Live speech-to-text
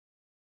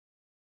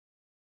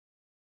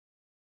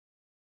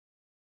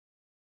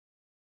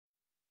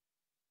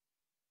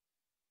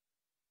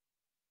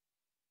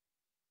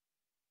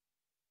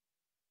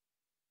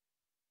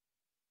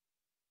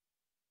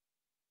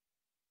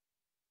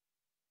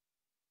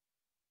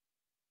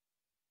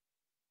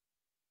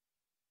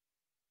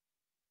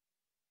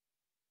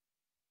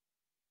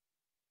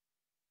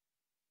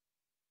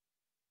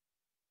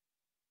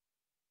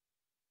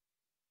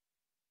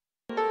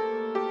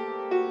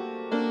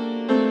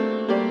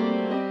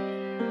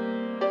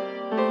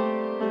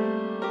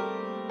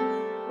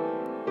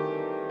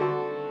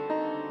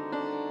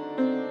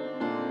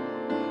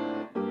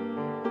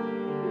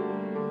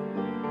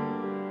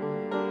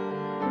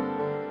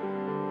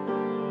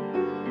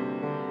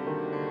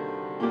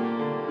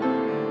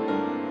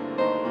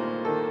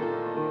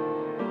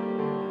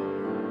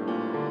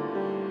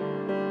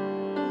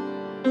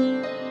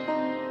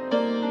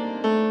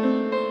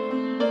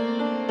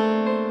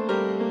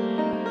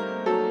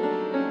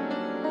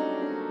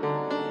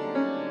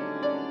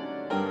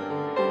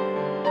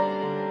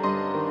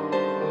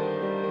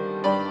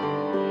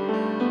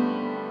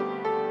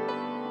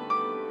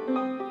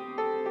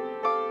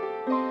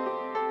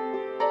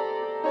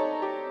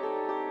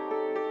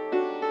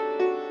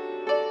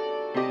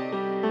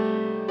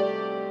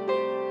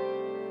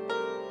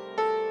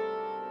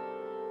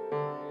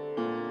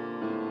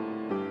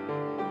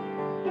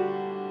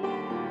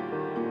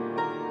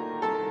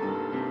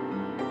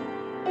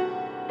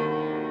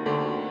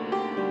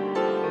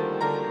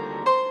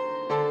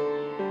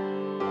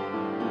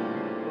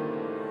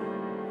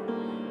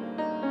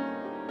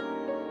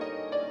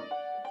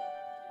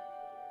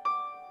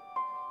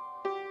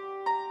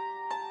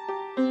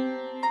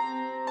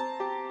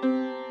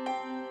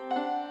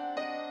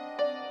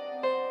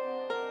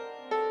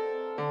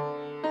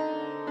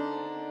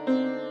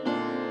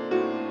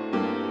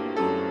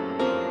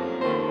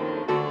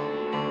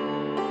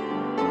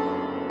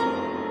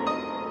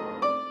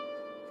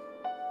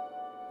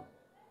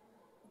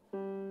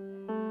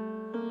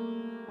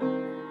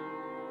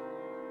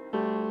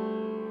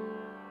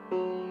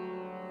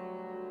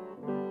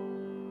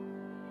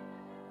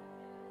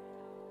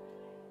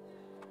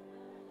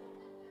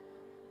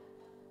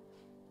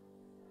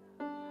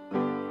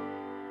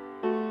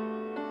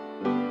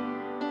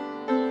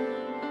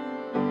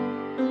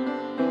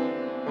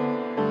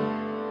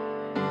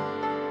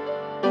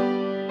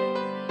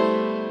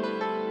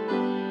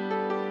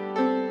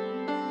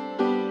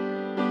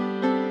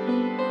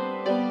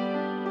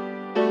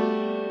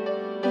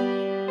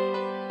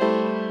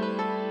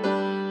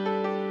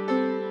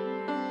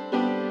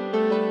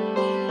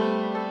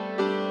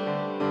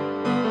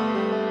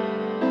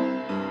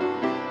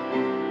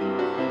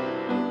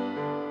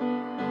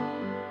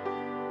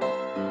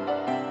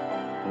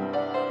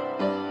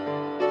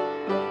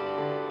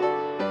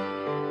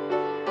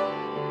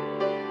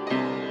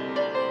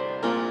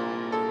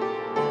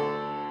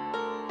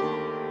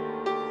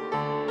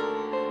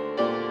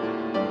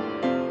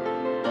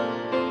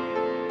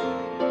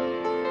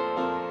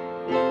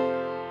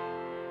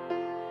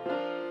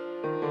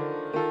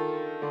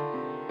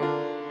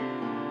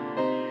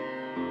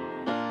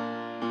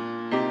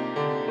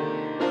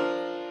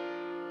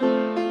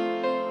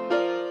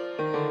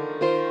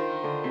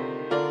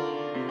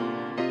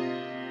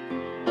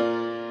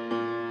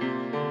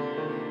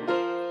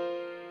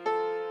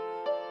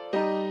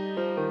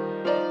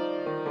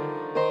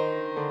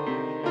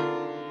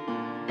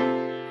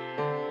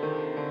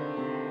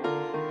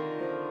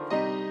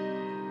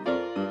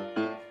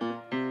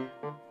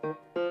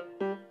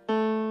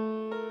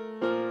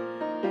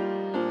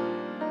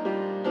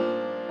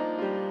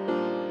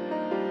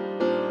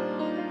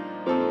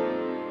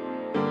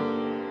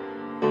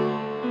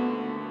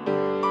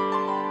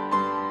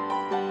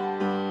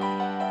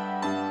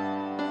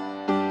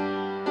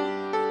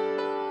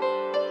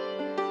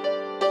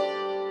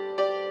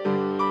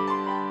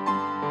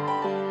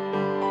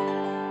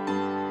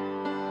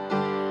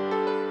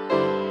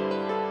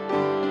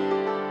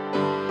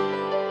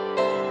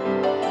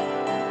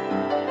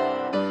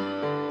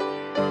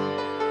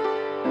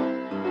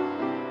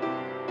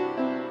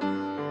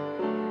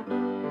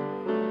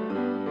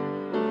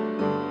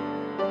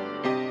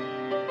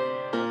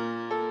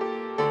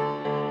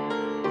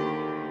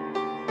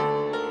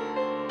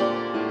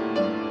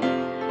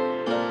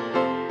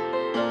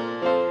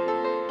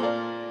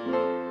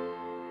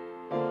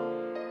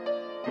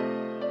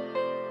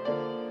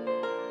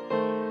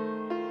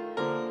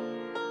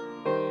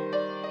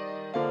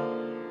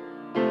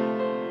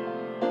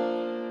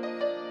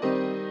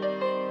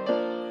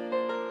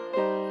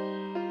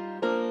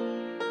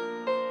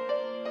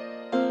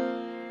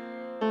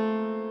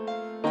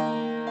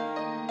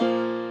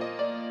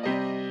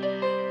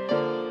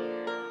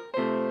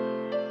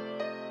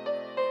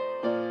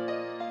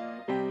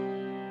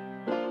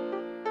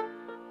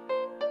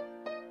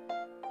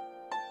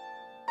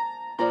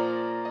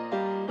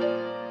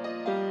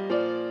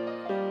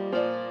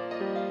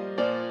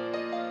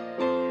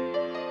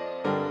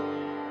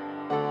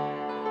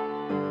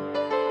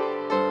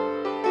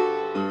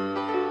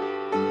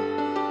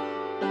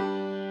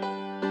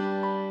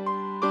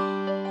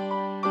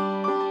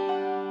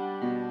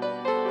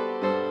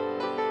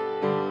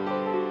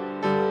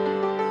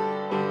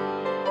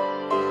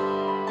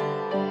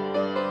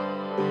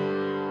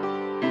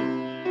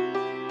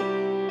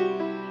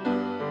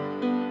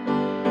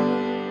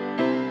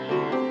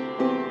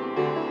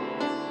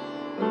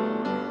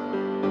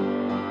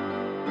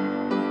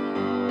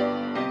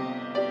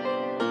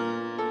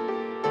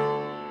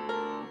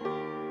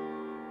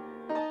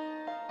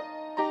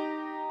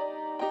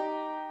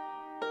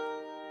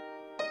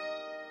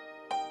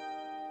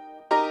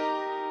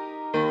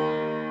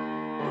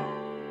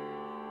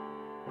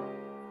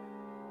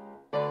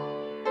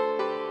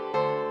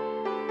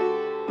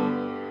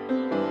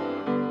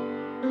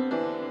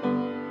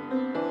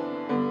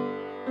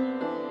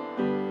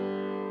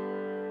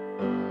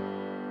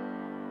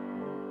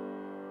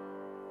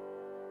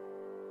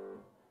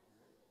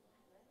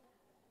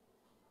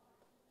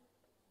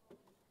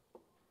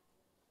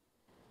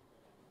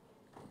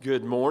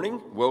Good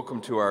morning.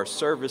 Welcome to our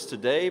service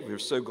today. We're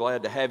so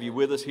glad to have you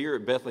with us here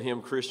at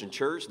Bethlehem Christian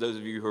Church. Those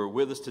of you who are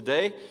with us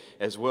today,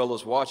 as well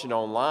as watching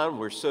online,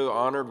 we're so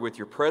honored with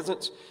your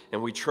presence,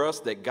 and we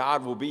trust that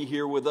God will be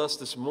here with us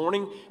this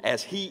morning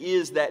as He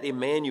is that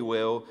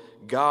Emmanuel,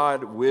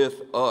 God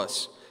with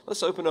us.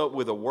 Let's open up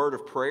with a word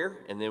of prayer,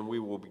 and then we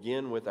will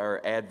begin with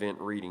our Advent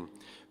reading.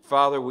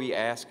 Father, we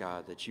ask,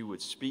 God, that you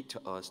would speak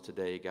to us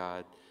today,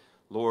 God.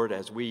 Lord,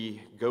 as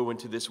we go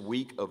into this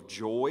week of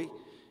joy,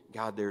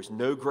 God, there's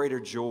no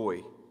greater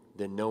joy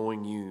than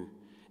knowing you.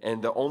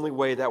 And the only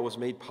way that was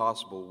made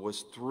possible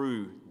was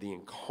through the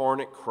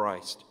incarnate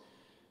Christ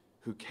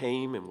who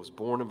came and was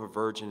born of a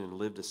virgin and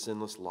lived a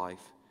sinless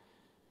life,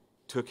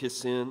 took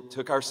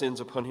our sins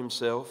upon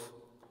himself,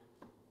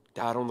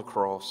 died on the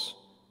cross,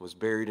 was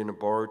buried in a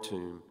borrowed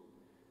tomb,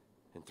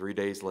 and 3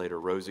 days later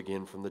rose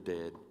again from the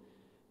dead,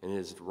 and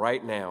is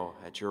right now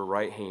at your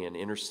right hand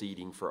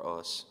interceding for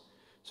us.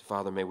 So,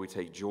 Father, may we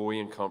take joy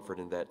and comfort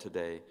in that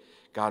today.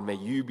 God, may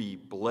you be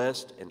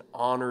blessed and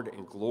honored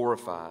and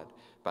glorified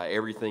by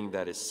everything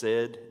that is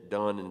said,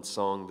 done, and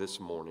sung this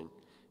morning.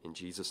 In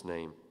Jesus'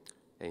 name,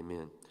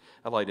 amen.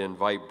 I'd like to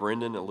invite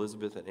Brenden,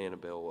 Elizabeth, and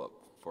Annabell up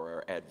for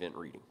our Advent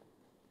reading.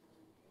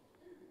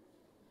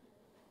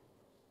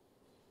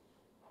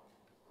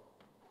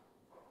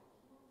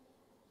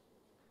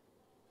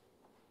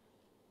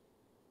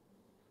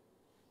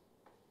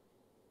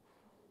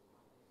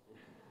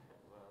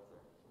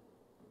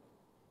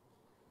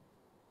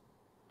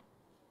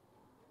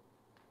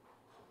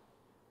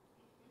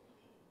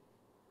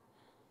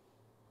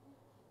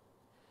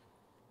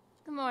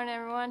 Good morning,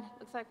 everyone.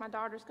 Looks like my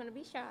daughter's going to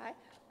be shy.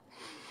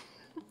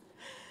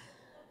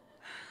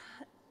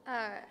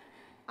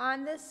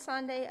 On this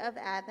Sunday of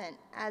Advent,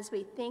 as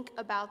we think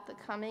about the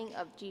coming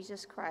of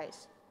Jesus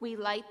Christ, we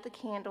light the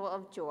candle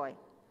of joy.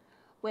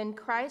 When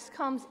Christ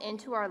comes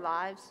into our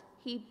lives,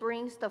 he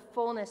brings the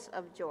fullness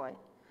of joy.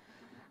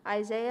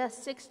 Isaiah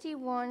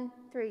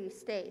 61:3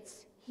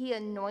 states, "He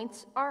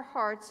anoints our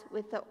hearts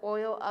with the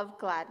oil of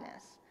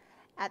gladness."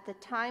 At the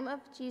time of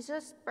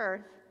Jesus'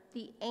 birth,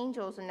 the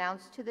angels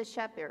announced to the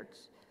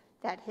shepherds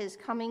that his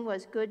coming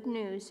was good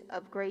news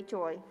of great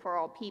joy for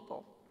all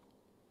people.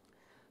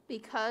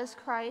 Because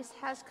Christ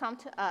has come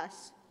to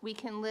us, we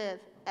can live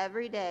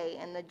every day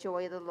in the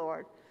joy of the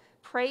Lord.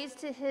 Praise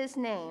to his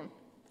name.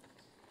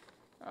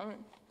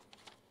 Amen.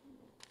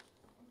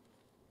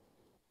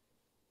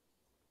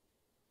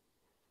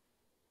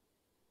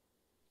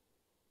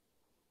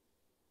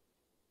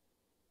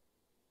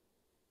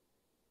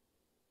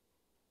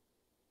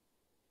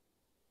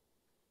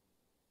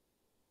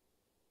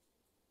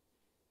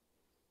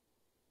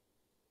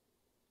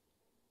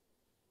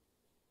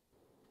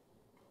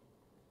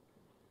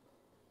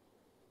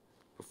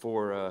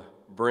 Before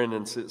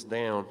Brenden sits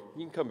down,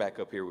 you can come back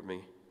up here with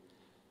me.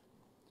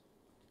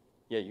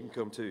 Yeah, you can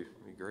come too.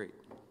 It'd be great.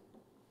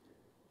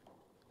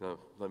 No,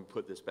 let me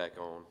put this back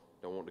on.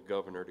 Don't want the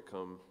governor to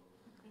come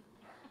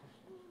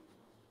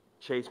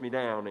chase me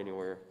down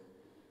anywhere.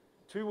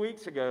 2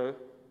 weeks ago,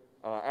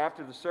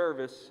 after the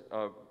service,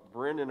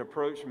 Brenden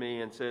approached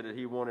me and said that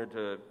he wanted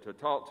to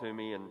talk to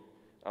me, and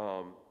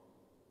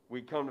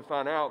we'd come to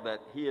find out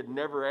that he had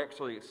never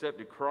actually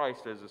accepted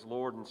Christ as his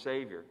Lord and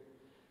Savior.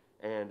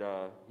 And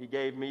he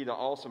gave me the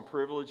awesome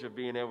privilege of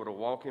being able to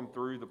walk him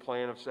through the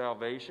plan of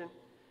salvation.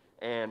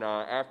 And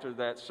after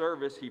that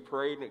service, he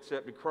prayed and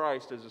accepted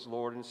Christ as his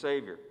Lord and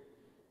Savior.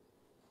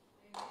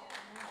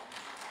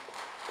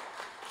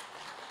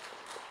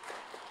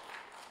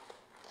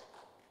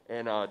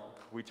 And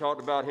we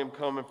talked about him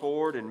coming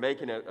forward and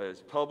making a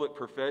public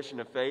profession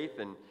of faith.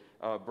 And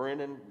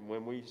Brenden,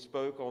 when we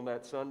spoke on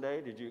that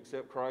Sunday, did you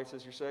accept Christ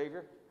as your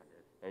Savior? I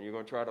did. And you're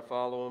going to try to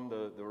follow him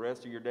the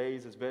rest of your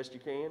days as best you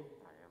can?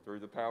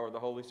 Through the power of the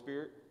Holy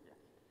Spirit? Yeah.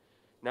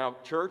 Now,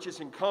 church, is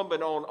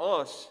incumbent on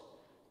us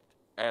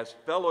as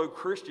fellow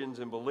Christians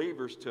and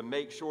believers to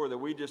make sure that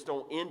we just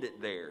don't end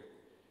it there.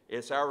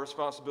 It's our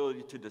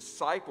responsibility to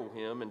disciple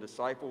him and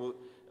disciple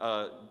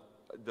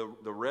the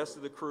rest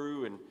of the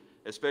crew, and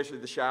especially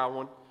the shy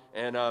one,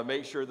 and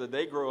make sure that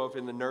they grow up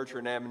in the nurture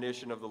and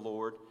admonition of the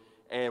Lord.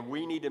 And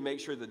we need to make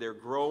sure that they're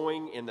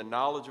growing in the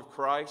knowledge of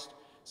Christ.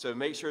 So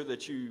make sure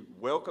that you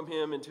welcome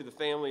him into the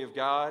family of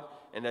God,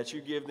 and that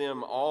you give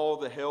them all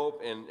the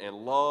help and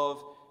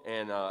love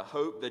and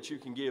hope that you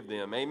can give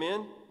them.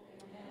 Amen? Amen.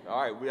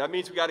 All right, that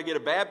means we got to get a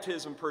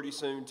baptism pretty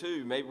soon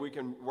too. Maybe we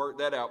can work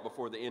that out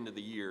before the end of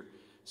the year.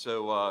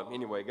 So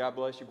anyway, God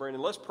bless you, Brenden.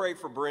 Let's pray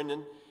for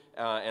Brenden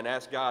and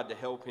ask God to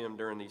help him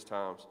during these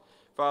times.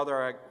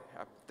 Father, I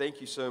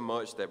thank you so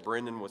much that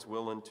Brenden was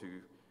willing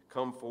to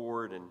come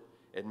forward and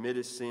admit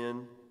his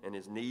sin and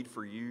his need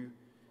for you,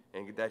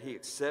 and that he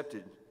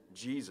accepted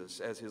Jesus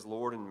as his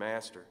Lord and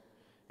Master.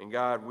 And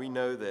God, we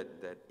know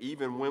that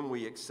even when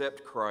we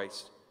accept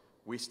Christ,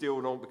 we still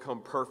don't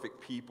become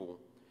perfect people.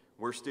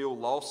 We're still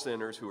lost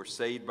sinners who are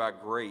saved by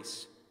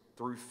grace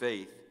through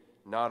faith,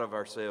 not of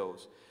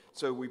ourselves.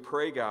 So we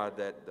pray, God,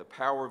 that the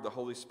power of the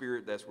Holy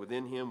Spirit that's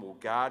within him will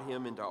guide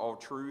him into all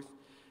truth,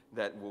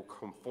 that will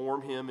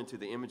conform him into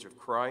the image of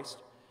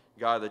Christ,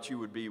 God, that you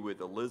would be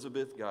with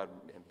Elizabeth, God,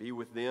 and be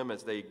with them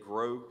as they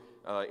grow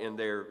in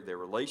their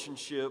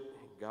relationship.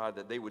 God,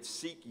 that they would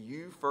seek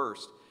you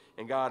first.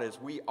 And God, as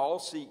we all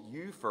seek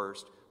you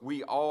first,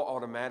 we all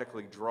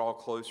automatically draw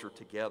closer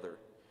together.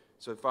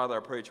 So, Father, I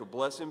pray that you'll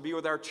bless and be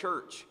with our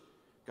church.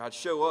 God,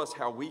 show us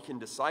how we can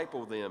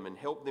disciple them and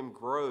help them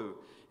grow.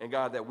 And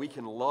God, that we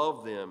can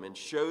love them and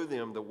show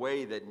them the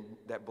way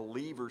that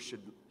believers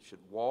should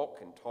walk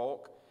and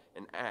talk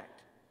and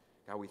act.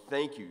 God, we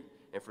thank you.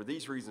 And for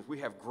these reasons, we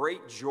have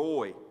great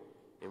joy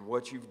in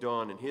what you've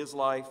done in his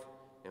life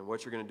and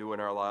what you're going to do in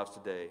our lives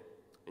today.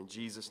 In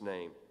Jesus'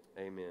 name,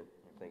 amen.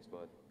 Thanks,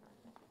 bud.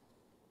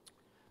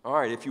 All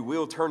right, if you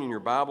will, turn in your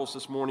Bibles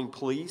this morning,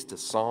 please, to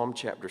Psalm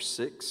chapter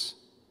 6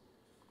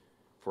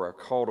 for our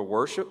call to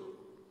worship.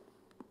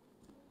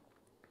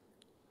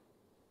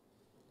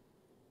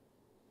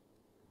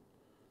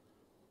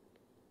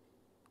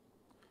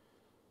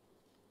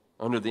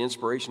 Under the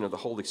inspiration of the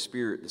Holy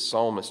Spirit, the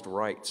psalmist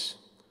writes,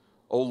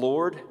 O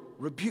Lord,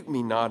 rebuke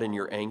me not in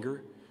your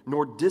anger,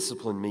 nor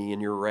discipline me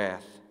in your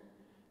wrath.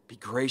 Be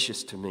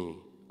gracious to me,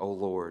 O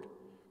Lord,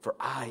 for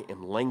I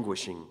am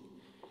languishing.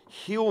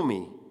 Heal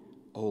me,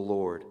 O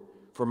Lord,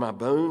 for my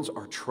bones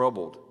are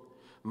troubled.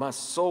 My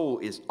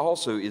soul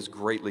also is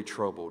greatly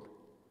troubled.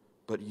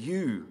 But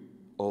you,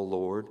 O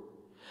Lord,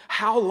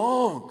 how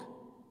long?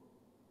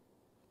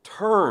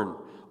 Turn,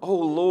 O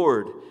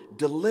Lord,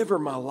 deliver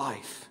my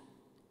life.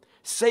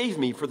 Save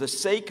me for the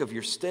sake of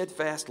your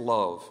steadfast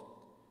love.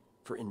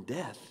 For in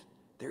death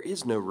there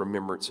is no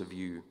remembrance of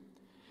you.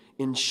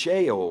 In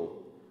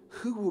Sheol,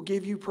 who will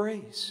give you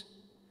praise?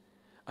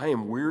 I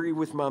am weary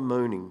with my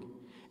moaning.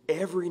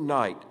 Every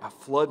night I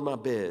flood my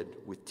bed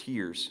with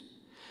tears.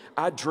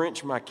 I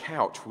drench my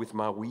couch with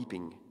my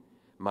weeping.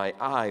 My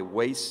eye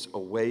wastes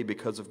away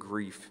because of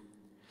grief.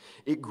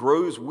 It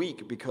grows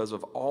weak because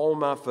of all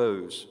my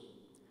foes.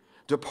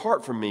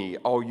 Depart from me,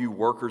 all you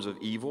workers of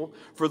evil,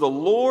 for the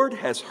Lord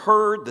has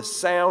heard the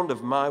sound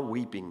of my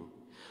weeping.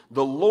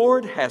 The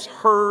Lord has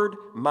heard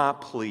my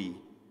plea.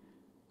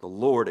 The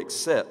Lord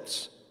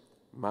accepts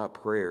my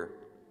prayer.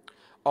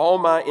 All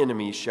my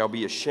enemies shall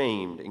be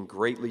ashamed and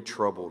greatly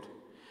troubled.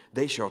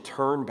 They shall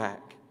turn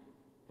back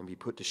and be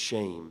put to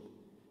shame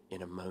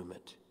in a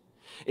moment.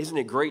 Isn't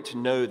it great to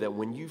know that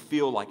when you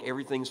feel like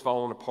everything's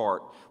falling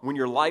apart, when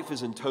your life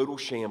is in total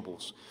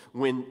shambles,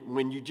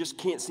 when you just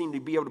can't seem to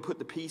be able to put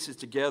the pieces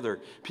together,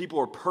 people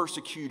are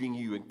persecuting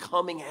you and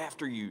coming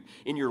after you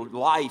in your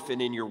life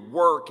and in your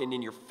work and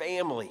in your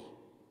family,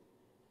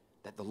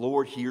 that the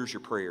Lord hears your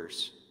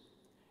prayers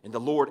and the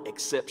Lord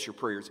accepts your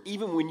prayers.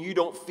 Even when you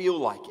don't feel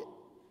like it,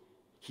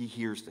 he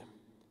hears them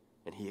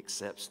and he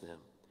accepts them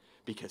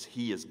because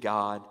he is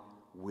God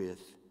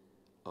with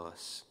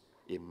us,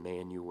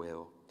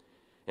 Emmanuel.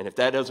 And if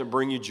that doesn't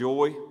bring you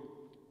joy,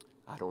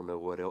 I don't know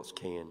what else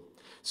can.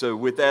 So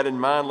with that in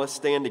mind, let's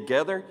stand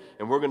together,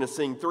 and we're going to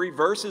sing 3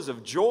 verses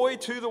of Joy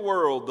to the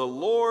World. The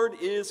Lord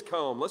is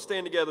come. Let's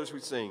stand together as we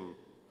sing.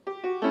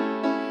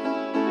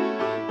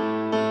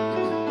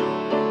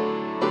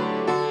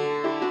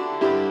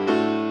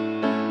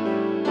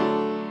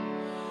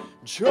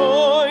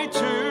 Joy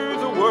to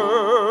the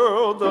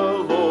world, the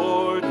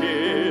Lord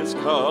is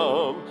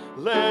come.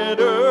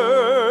 Let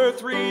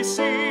earth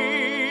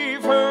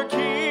receive her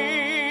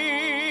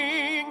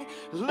King.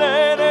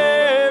 Let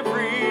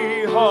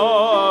every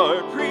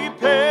heart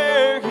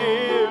prepare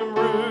him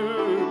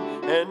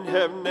room. And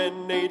heaven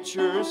and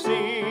nature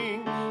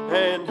sing,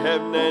 and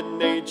heaven and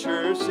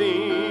nature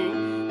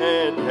sing,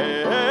 and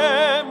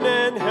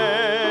heaven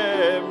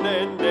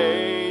and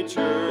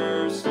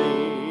nature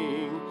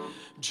sing.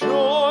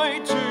 Joy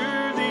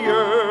to the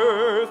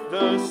earth,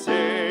 the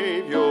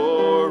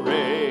Savior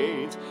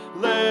reigns.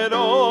 Let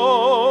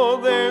all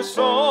their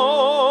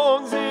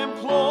songs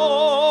employ,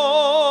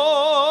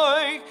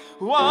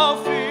 while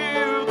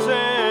fields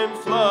and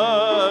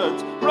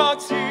floods,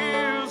 rocks,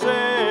 hills,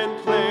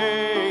 and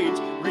plains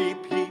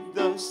repeat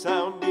the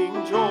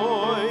sounding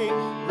joy,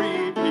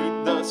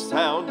 repeat the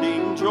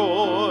sounding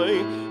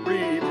joy,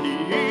 repeat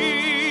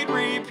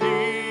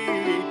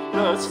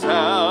the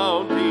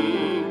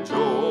sounding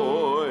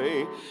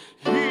joy.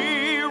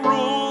 He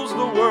rules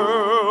the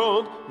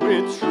world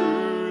with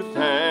truth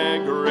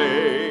and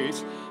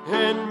grace,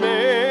 and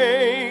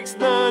makes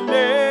the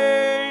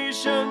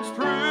nations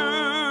prove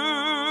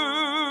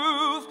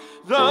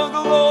the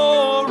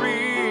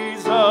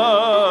glories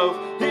of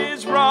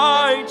his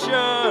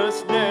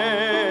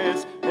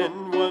righteousness,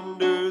 and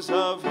wonders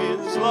of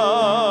his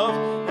love,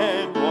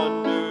 and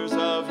wonders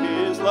of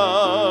his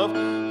love,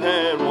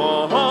 and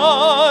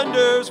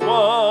wonders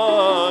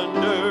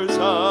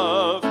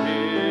of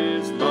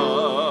his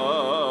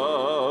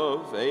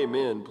love.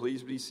 Amen.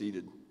 Please be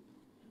seated.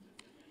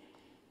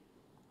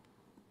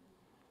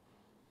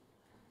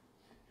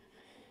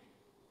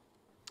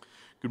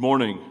 Good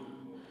morning.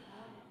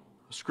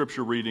 A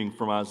scripture reading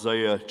from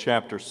Isaiah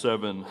chapter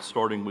 7,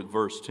 starting with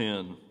verse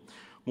 10.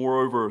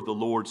 Moreover, the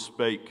Lord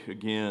spake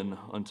again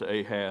unto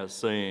Ahaz,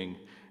 saying,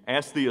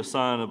 Ask thee a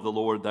sign of the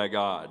Lord thy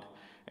God.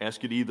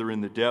 Ask it either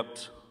in the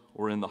depth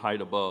or in the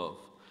height above.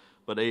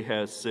 But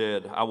Ahaz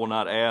said, I will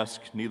not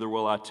ask, neither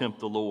will I tempt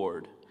the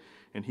Lord.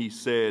 And he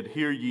said,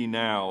 Hear ye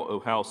now, O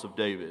house of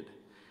David.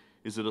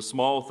 Is it a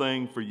small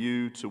thing for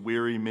you to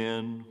weary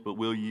men, but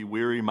will ye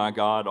weary my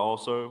God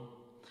also?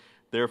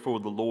 Therefore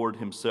the Lord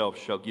himself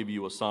shall give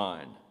you a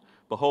sign.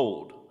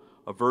 Behold,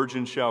 a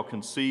virgin shall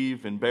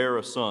conceive and bear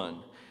a son,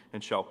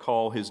 and shall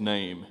call his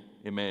name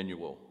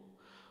Emmanuel.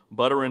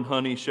 Butter and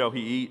honey shall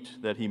he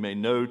eat, that he may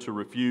know to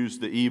refuse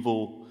the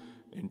evil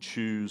and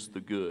choose the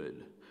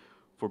good.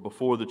 For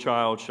before the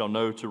child shall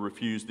know to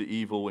refuse the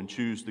evil and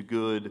choose the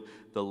good,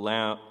 the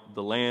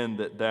land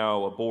that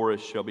thou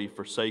abhorrest shall be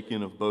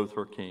forsaken of both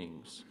her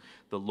kings.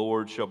 The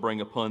Lord shall bring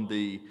upon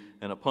thee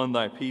and upon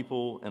thy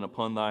people and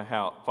upon thy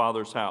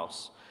father's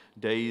house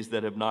days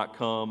that have not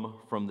come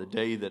from the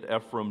day that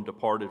Ephraim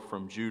departed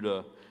from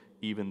Judah,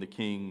 even the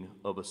king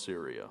of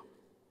Assyria.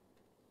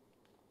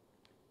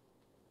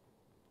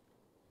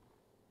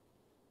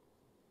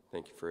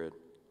 Thank you, Fred.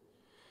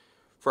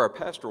 For our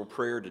pastoral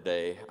prayer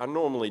today, I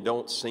normally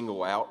don't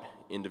single out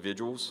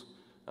individuals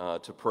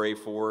to pray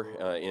for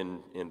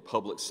in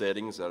public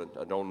settings. I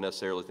don't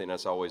necessarily think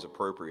that's always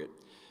appropriate.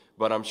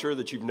 But I'm sure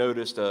that you've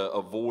noticed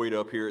a void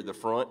up here at the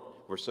front.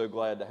 We're so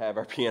glad to have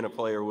our piano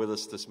player with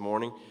us this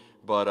morning.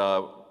 But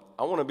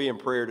I want to be in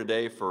prayer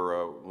today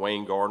for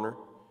Wayne Gardner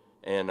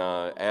and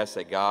ask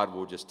that God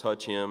will just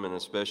touch him in a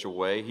special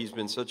way. He's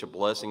been such a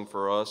blessing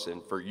for us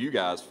and for you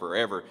guys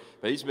forever,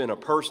 but he's been a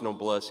personal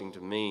blessing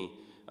to me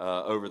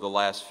over the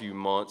last few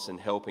months and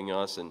helping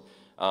us. And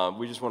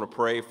we just want to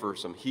pray for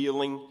some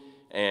healing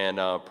and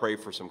pray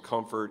for some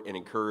comfort and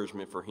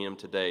encouragement for him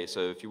today.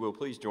 So if you will,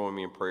 please join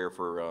me in prayer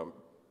for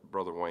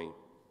Brother Wayne.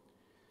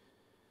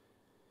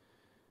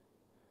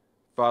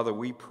 Father,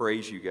 we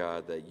praise you,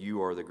 God, that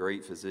you are the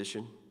great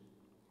physician.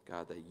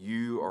 God, that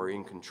you are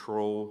in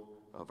control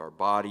of our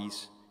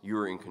bodies. You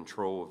are in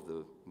control of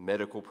the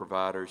medical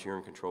providers. You're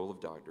in control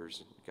of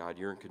doctors. God,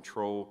 you're in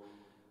control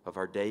of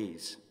our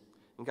days.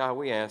 And God,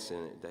 we ask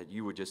that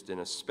you would just in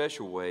a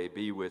special way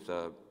be with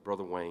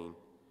Brother Wayne.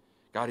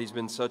 God, he's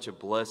been such a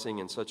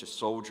blessing and such a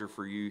soldier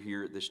for you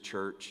here at this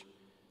church.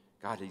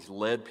 God, he's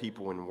led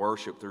people in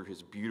worship through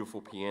his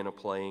beautiful piano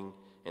playing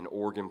and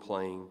organ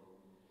playing.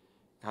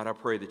 God, I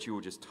pray that you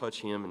would just touch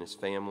him and his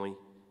family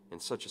in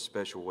such a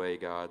special way,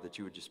 God, that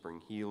you would just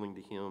bring healing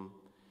to him.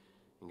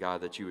 And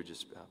God, that you would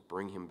just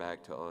bring him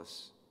back to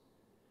us.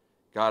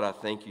 God, I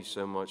thank you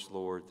so much,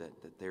 Lord,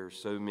 that there are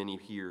so many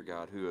here,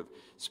 God, who have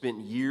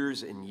spent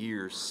years and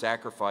years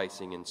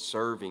sacrificing and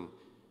serving,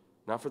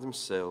 not for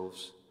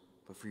themselves,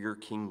 but for your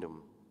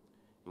kingdom.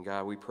 And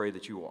God, we pray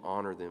that you will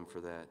honor them for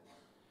that.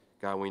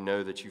 God, we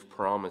know that you've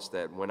promised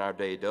that when our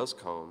day does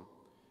come,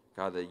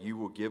 God, that you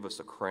will give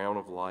us a crown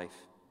of life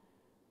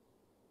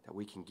that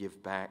we can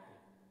give back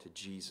to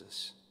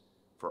Jesus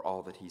for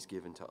all that he's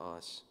given to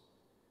us.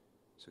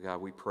 So God,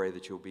 we pray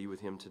that you'll be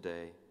with him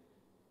today.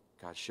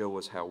 God, show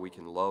us how we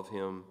can love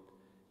him,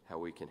 how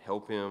we can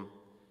help him,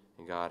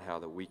 and God, how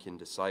that we can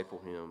disciple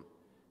him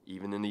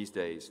even in these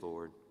days,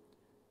 Lord.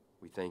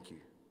 We thank you.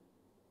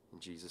 In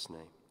Jesus'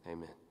 name,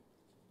 amen.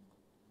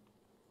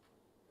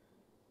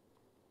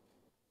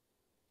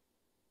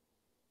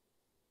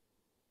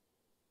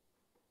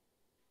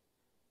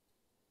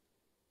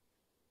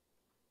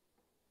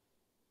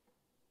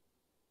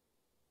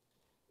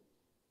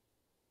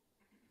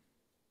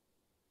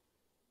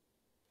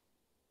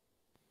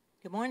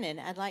 Good morning.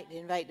 I'd like to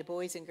invite the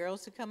boys and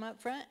girls to come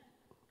up front,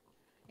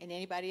 and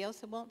anybody else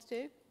that wants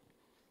to.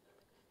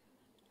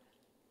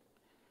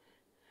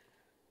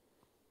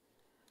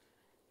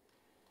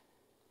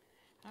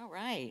 All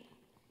right.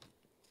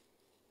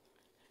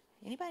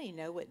 Anybody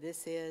know what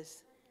this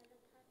is?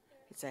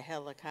 It's a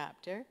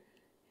helicopter.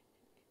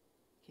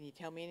 Can you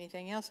tell me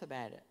anything else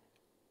about it?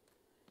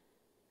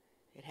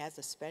 It has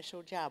a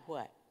special job.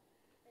 What?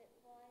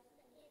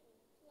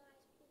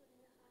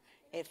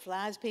 It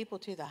flies people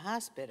to the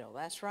hospital.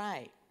 That's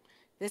right.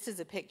 This is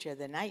a picture of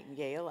the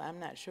Nightingale. I'm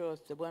not sure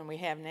if the one we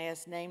have now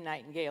is named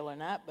Nightingale or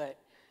not, but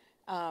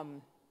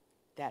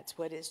that's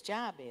what its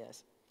job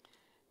is.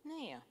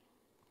 Now,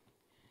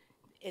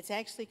 it's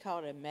actually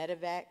called a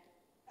medevac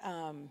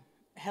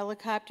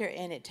helicopter,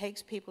 and it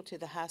takes people to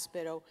the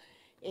hospital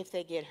if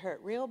they get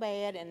hurt real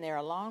bad and they're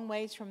a long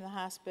ways from the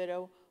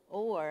hospital,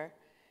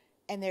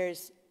 and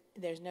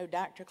there's no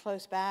doctor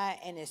close by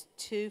and it's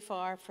too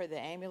far for the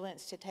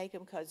ambulance to take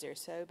them because they're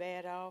so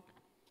bad off.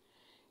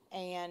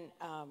 And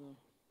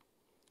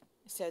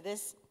so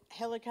this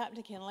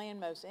helicopter can land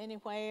most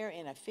anywhere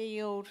in a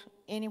field,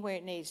 anywhere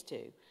it needs to.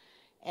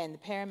 And the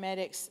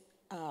paramedics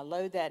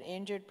load that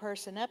injured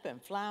person up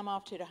and fly them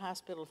off to the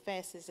hospital as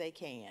fast as they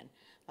can.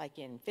 Like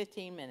in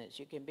 15 minutes,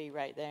 you can be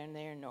right there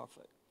in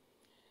Norfolk.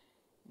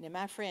 Now,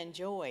 my friend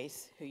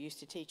Joyce, who used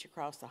to teach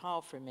across the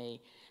hall from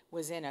me,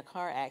 was in a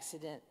car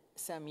accident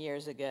some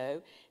years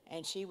ago,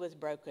 and she was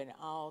broken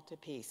all to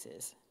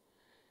pieces.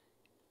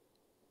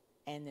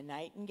 And the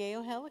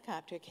Nightingale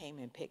helicopter came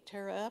and picked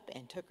her up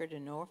and took her to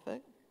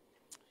Norfolk.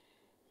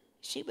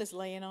 She was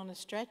laying on a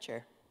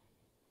stretcher.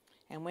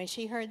 And when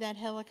she heard that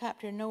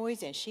helicopter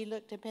noise and she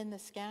looked up in the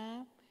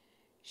sky,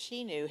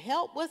 She knew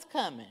help was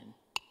coming.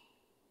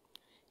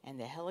 And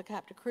the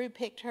helicopter crew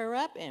picked her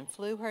up and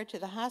flew her to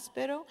the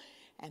hospital,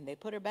 and they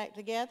put her back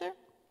together.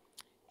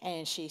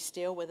 And she's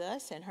still with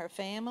us and her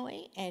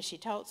family, and she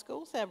taught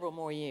school several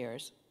more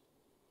years.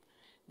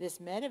 This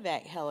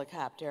medevac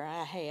helicopter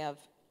I have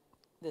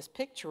this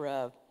picture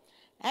of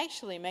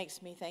actually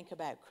makes me think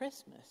about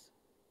Christmas.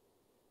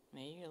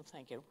 Now you're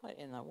thinking, what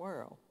in the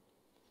world?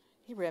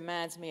 It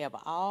reminds me of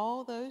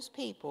all those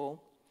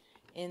people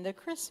in the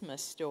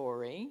Christmas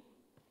story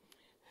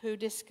who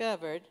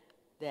discovered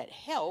that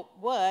help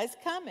was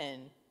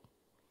coming.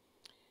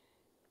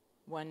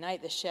 One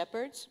night the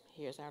shepherds,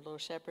 here's our little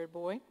shepherd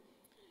boy,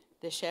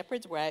 the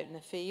shepherds were out in the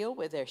field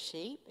with their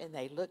sheep, and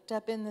they looked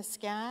up in the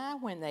sky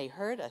when they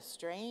heard a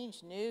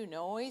strange new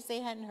noise they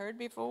hadn't heard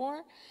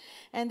before.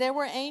 And there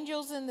were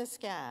angels in the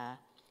sky.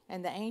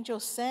 And the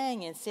angels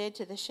sang and said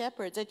to the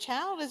shepherds, "A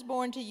child is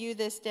born to you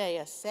this day,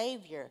 a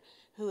Savior,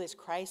 who is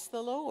Christ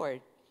the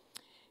Lord."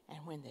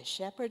 And when the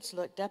shepherds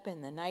looked up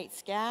in the night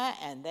sky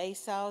and they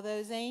saw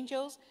those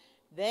angels,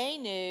 they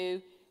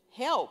knew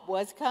help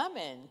was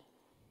coming.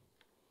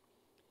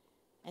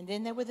 And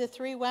then there were the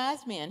 3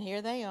 wise men.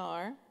 Here they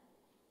are.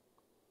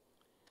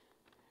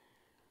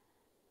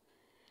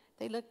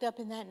 They looked up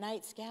in that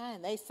night sky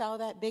and they saw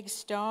that big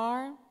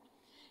star.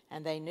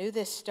 And they knew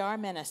this star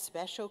meant a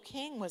special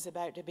king was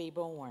about to be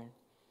born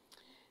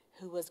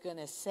who was going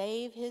to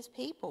save his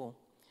people.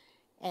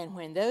 And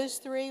when those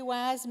 3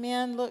 wise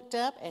men looked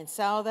up and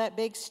saw that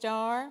big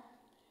star,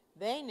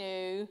 they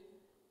knew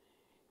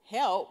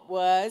help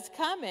was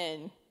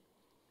coming.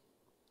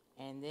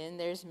 And then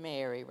there's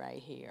Mary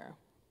right here.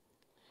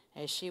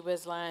 As she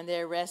was lying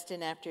there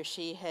resting after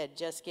she had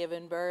just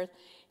given birth,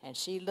 and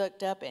she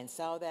looked up and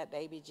saw that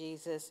baby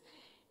Jesus,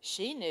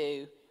 she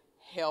knew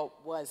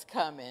help was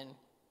coming.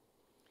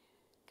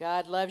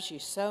 God loves you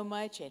so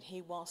much, and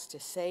he wants to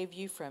save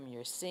you from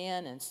your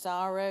sin and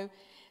sorrow.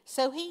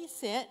 So he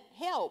sent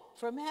help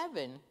from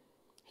heaven.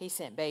 He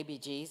sent baby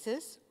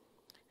Jesus,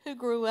 who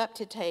grew up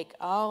to take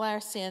all our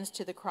sins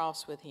to the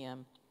cross with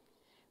him.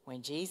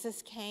 When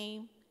Jesus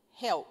came,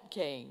 help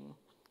came,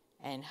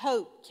 and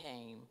hope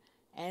came,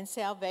 and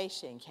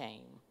salvation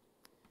came.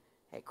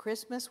 At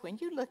Christmas, when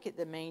you look at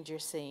the manger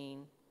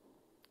scene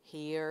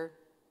here,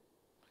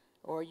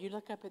 or you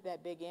look up at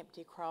that big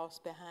empty cross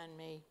behind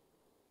me,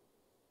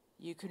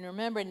 you can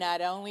remember not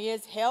only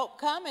is help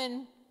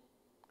coming,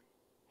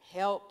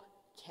 help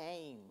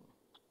came.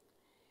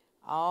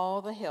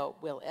 All the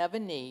help we'll ever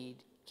need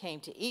came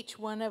to each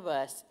one of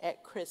us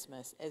at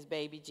Christmas as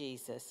baby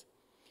Jesus.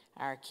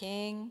 Our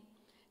King,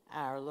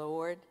 our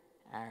Lord,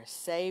 our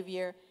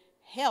Savior,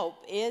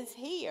 help is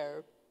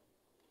here.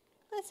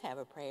 Let's have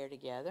a prayer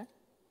together.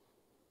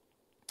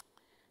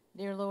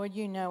 Dear Lord,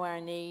 you know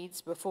our needs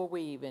before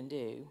we even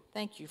do.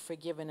 Thank you for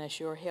giving us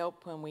your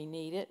help when we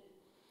need it.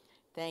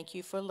 Thank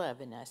you for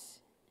loving us.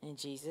 In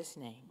Jesus'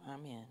 name,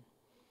 amen.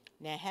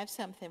 Now I have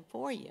something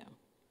for you.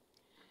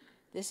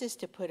 This is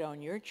to put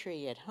on your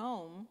tree at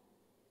home.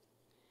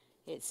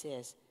 It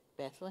says,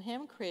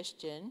 Bethlehem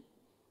Christian,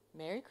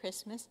 Merry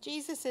Christmas,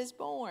 Jesus is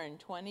born,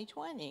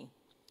 2020.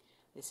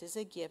 This is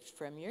a gift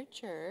from your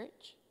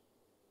church.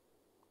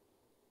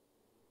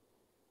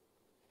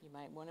 You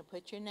might want to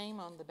put your name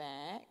on the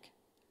back.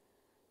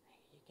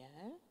 There you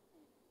go.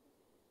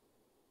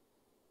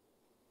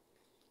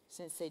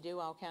 Since they do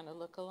all kind of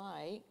look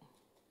alike.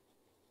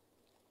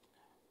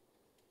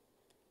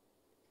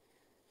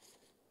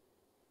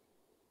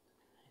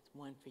 It's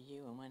one for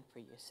you and one for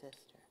your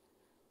sister.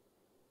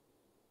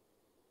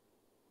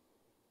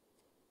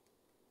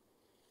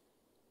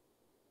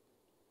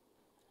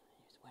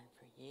 Here's one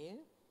for you.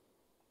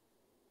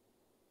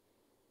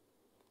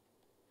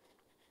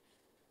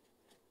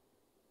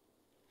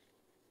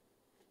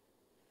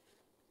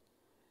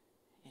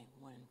 And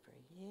one for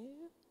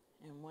you.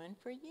 And one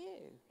for you.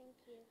 Thank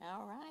you.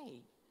 All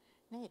right.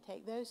 Now you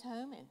take those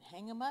home and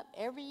hang them up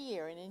every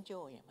year and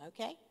enjoy them,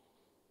 okay?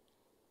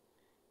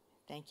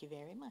 Thank you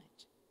very much.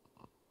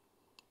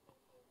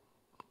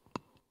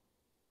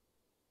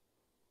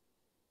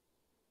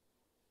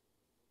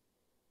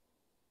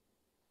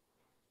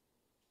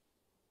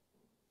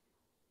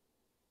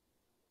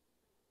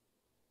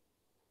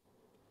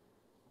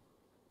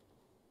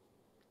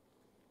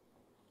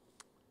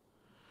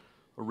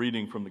 A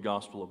reading from the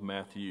Gospel of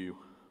Matthew.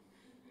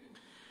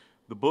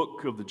 The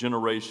book of the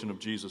generation of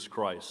Jesus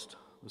Christ,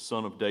 the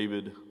son of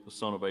David, the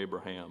son of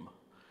Abraham.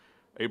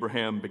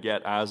 Abraham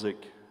begat Isaac,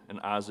 and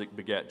Isaac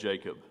begat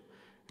Jacob,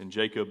 and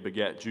Jacob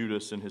begat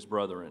Judas and his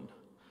brethren.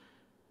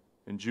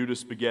 And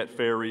Judas begat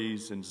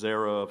Phares and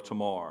Zerah of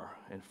Tamar,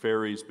 and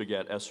Phares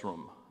begat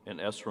Esrom, and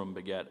Esrom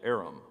begat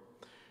Aram.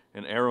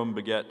 And Aram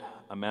begat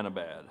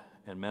Amminadab,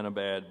 and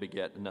Amminadab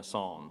begat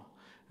Naasson,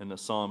 and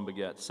Naasson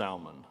begat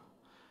Salmon.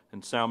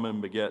 And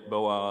Salmon begat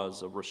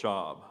Boaz of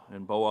Rashab,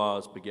 and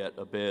Boaz begat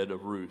Obed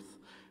of Ruth,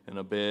 and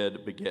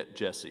Obed begat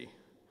Jesse.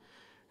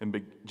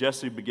 And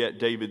Jesse begat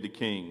David the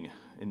king,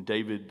 and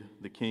David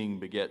the king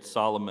begat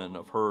Solomon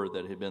of her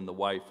that had been the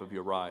wife of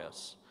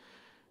Urias.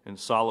 And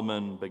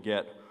Solomon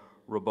begat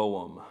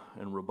Rehoboam,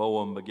 and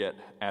Rehoboam begat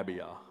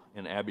Abiah,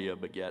 and Abiah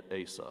begat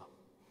Asa.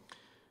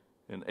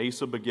 And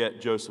Asa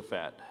begat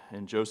Josaphat,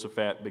 and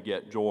Josaphat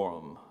begat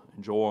Joram,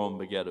 and Joram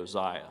begat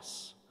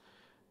Ozias.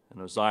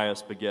 And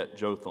Ozias begat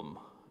Jotham,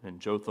 and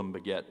Jotham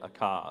begat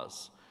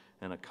Achaz,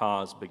 and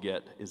Achaz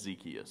begat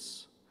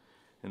Ezekias.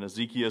 And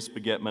Ezekias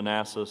begat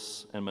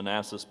Manassas, and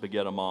Manassas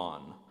begat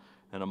Ammon,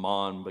 and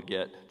Ammon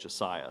begat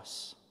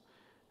Josias.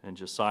 And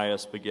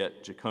Josias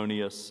begat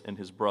Jeconias and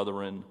his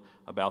brethren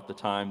about the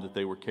time that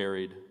they were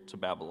carried to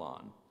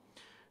Babylon.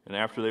 And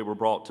after they were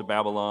brought to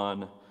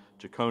Babylon,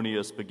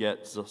 Jeconias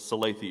begat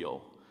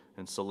Salathiel,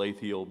 and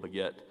Salathiel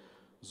begat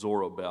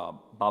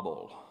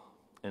Zorobabel.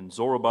 And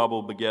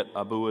Zorobabel begat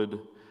Abuad,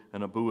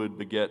 and Abuad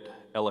begat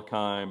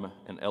Eliakim,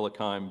 and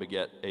Eliakim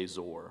begat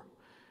Azor.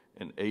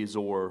 And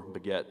Azor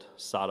begat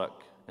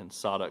Sadok, and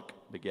Sadok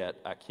begat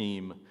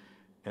Achim,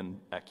 and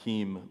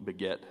Achim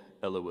begat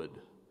Eliud.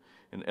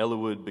 And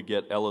Eliud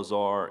begat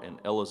Eleazar, and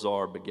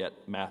Eleazar begat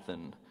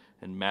Mathan,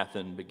 and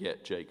Mathan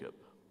begat Jacob.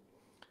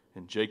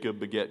 And Jacob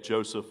begat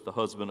Joseph, the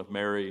husband of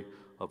Mary,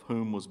 of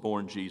whom was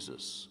born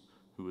Jesus,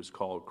 who is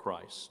called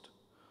Christ.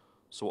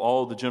 So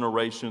all the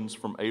generations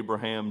from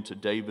Abraham to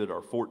David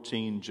are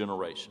 14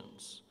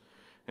 generations.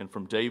 And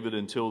from David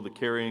until the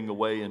carrying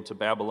away into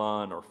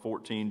Babylon are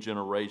 14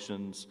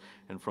 generations.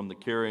 And from the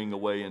carrying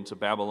away into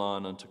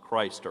Babylon unto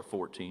Christ are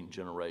 14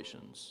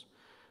 generations.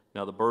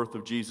 Now the birth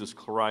of Jesus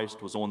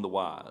Christ was on the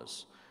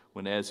wise,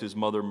 when as his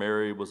mother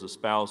Mary was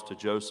espoused to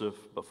Joseph,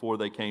 before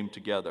they came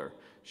together,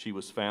 she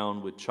was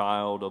found with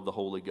child of the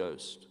Holy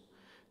Ghost.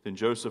 Then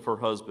Joseph, her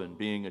husband,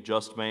 being a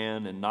just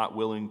man and not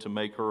willing to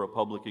make her a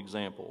public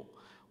example,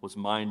 was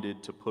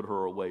minded to put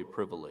her away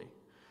privily.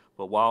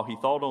 But while he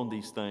thought on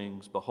these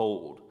things,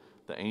 behold,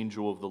 the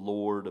angel of the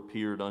Lord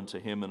appeared unto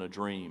him in a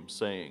dream,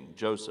 saying,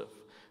 Joseph,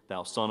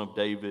 thou son of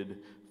David,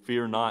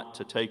 fear not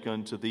to take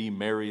unto thee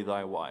Mary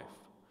thy wife,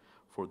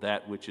 for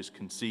that which is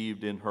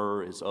conceived in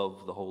her is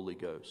of the Holy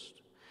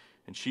Ghost.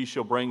 And she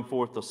shall bring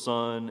forth a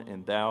son,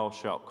 and thou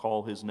shalt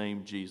call his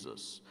name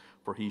Jesus,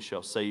 for he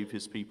shall save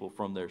his people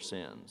from their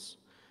sins.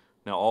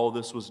 Now all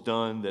this was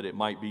done that it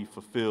might be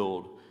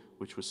fulfilled,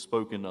 which was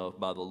spoken of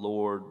by the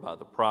Lord by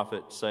the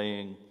prophet,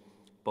 saying,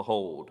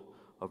 Behold,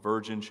 a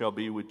virgin shall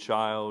be with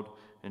child,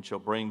 and shall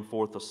bring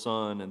forth a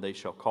son, and they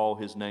shall call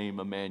his name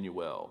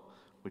Emmanuel,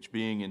 which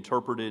being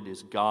interpreted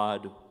is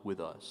God with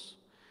us.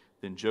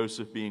 Then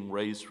Joseph, being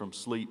raised from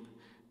sleep,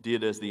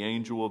 did as the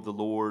angel of the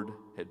Lord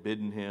had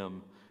bidden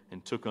him,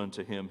 and took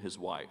unto him his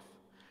wife,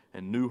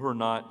 and knew her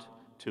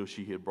not till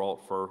she had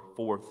brought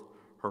forth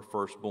her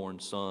firstborn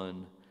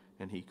son,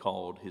 and he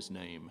called his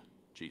name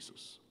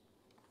Jesus.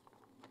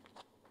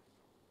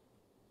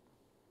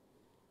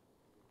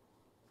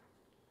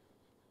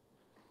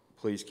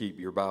 Please keep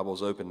your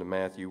Bibles open to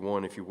Matthew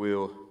 1, if you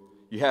will.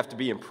 You have to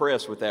be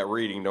impressed with that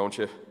reading, don't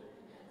you?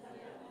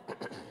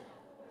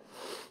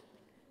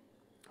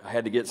 I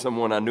had to get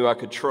someone I knew I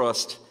could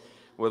trust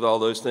with all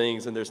those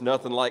things, and there's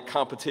nothing like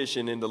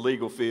competition in the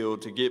legal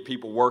field to get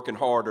people working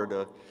harder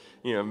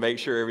to, make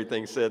sure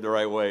everything's said the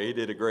right way. He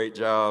did a great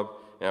job,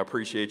 and I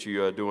appreciate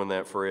you doing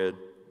that, Fred.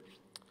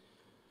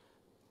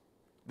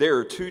 There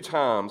are 2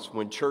 times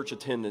when church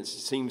attendance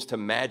seems to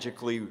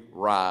magically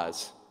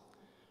rise.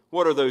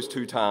 What are those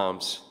 2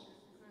 times?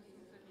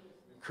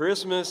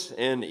 Christmas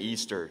and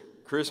Easter.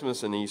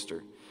 Christmas and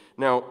Easter.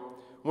 Now,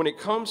 when it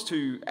comes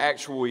to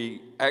actually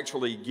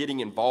getting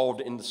involved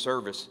in the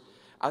service,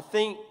 I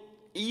think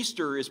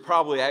Easter is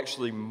probably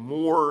actually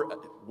more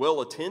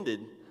well attended,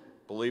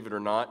 believe it or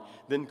not,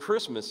 than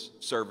Christmas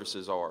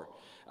services are.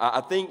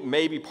 I think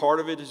maybe part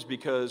of it is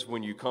because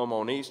when you come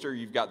on Easter,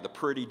 you've got the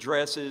pretty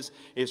dresses,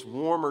 it's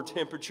warmer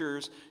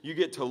temperatures, you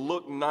get to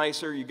look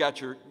nicer, you got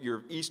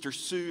your Easter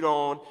suit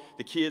on,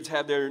 the kids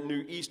have their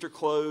new Easter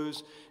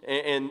clothes,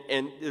 and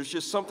there's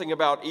just something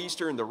about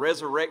Easter and the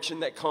resurrection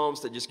that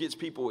comes that just gets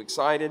people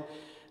excited.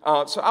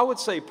 So I would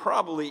say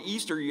probably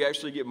Easter you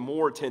actually get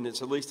more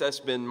attendance, at least that's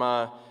been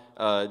my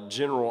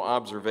general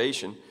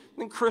observation.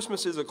 Then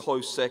Christmas is a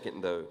close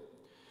second though.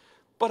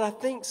 But I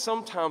think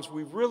sometimes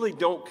we really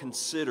don't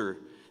consider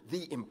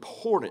the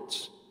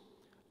importance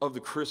of the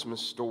Christmas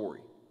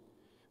story.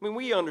 I mean,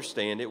 we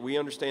understand it. We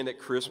understand that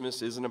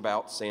Christmas isn't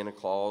about Santa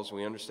Claus.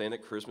 We understand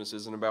that Christmas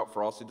isn't about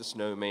Frosty the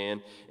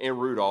Snowman and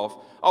Rudolph,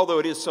 although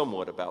it is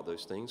somewhat about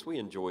those things. We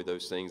enjoy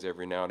those things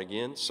every now and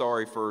again.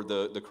 Sorry for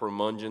the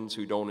curmudgeons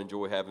who don't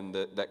enjoy having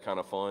that kind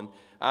of fun.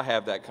 I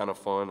have that kind of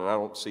fun, and I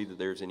don't see that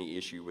there's any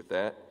issue with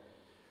that.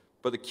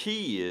 But the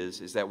key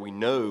is that we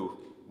know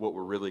what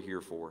we're really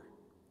here for.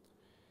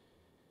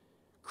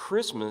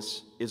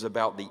 Christmas is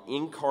about the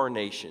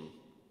incarnation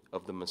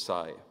of the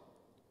Messiah.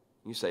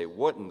 You say,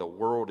 what in the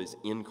world is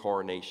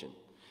incarnation?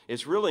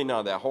 It's really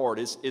not that hard.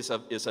 It's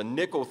a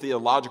nickel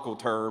theological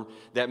term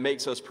that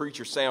makes us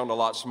preachers sound a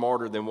lot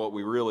smarter than what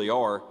we really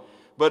are.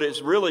 But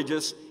it's really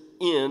just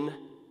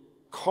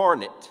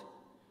incarnate.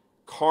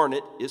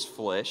 Carnate is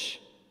flesh.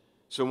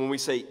 So when we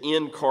say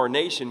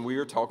incarnation, we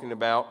are talking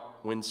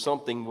about when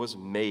something was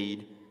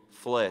made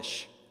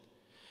flesh.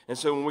 And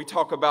so when we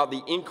talk about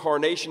the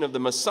incarnation of the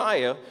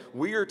Messiah,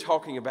 we are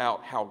talking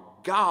about how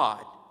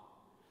God,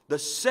 the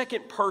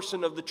second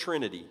person of the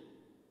Trinity,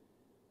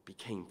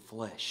 became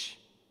flesh,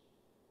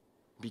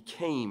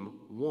 became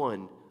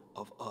one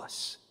of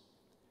us.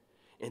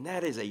 And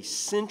that is a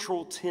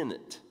central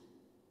tenet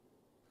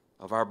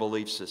of our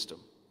belief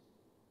system.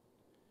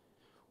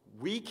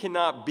 We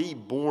cannot be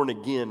born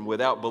again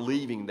without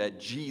believing that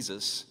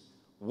Jesus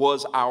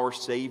was our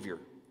Savior.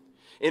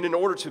 And in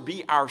order to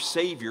be our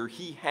Savior,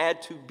 He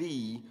had to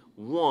be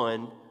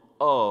one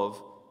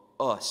of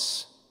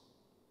us.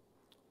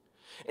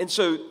 And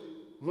so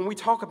when we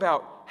talk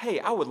about, hey,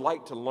 I would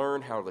like to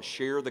learn how to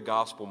share the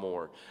gospel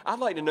more. I'd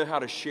like to know how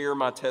to share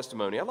my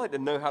testimony. I'd like to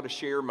know how to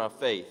share my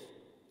faith.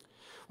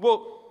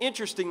 Well,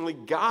 interestingly,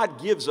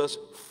 God gives us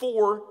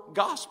 4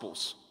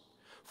 gospels,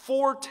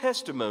 4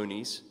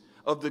 testimonies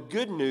of the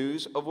good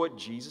news of what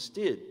Jesus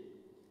did.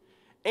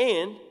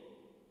 And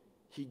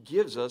He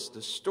gives us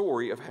the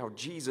story of how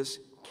Jesus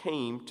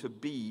came to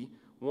be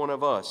one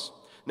of us.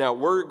 Now,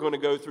 we're going to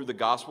go through the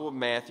Gospel of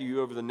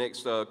Matthew over the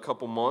next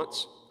couple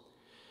months.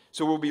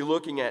 So we'll be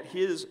looking at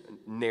his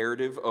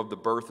narrative of the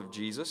birth of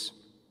Jesus.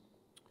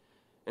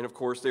 And of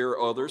course, there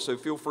are others, so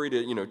feel free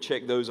to,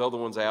 check those other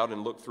ones out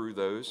and look through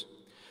those.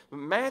 But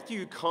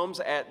Matthew comes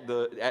at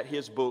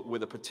his book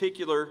with a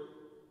particular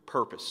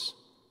purpose.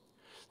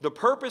 The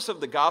purpose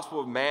of the Gospel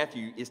of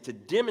Matthew is to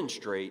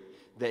demonstrate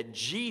that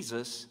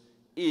Jesus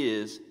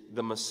is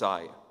the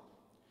Messiah.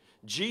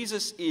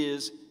 Jesus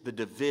is the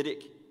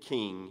Davidic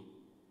king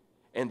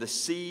and the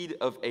seed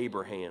of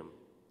Abraham.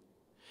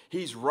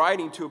 He's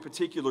writing to a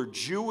particular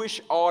Jewish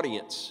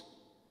audience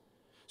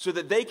so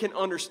that they can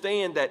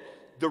understand that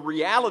the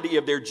reality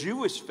of their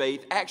Jewish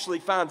faith actually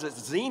finds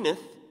its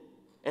zenith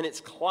and its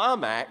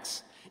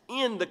climax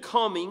in the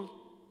coming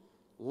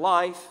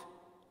life,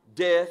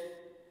 death,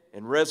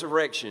 and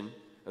resurrection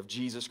of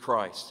Jesus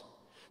Christ.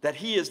 That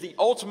He is the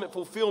ultimate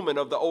fulfillment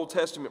of the Old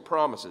Testament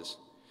promises.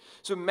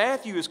 So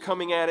Matthew is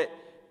coming at it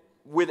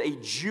with a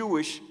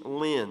Jewish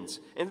lens.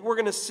 And we're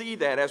going to see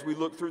that as we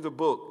look through the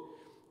book.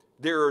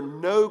 There are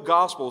no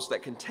Gospels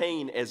that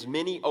contain as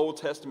many Old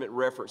Testament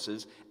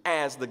references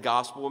as the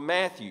Gospel of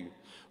Matthew.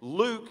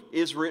 Luke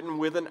is written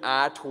with an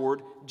eye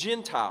toward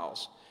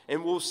Gentiles.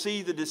 And we'll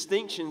see the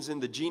distinctions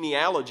in the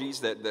genealogies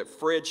that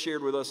Fred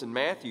shared with us in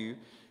Matthew.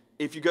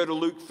 If you go to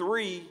Luke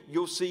 3,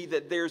 you'll see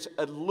that there's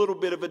a little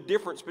bit of a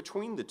difference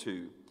between the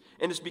two.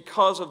 And it's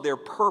because of their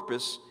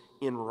purpose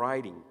in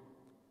writing.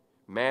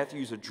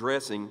 Matthew's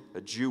addressing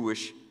a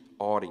Jewish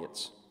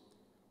audience.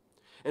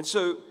 And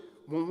so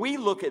when we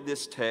look at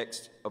this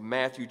text of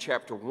Matthew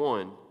chapter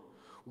 1,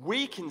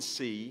 we can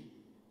see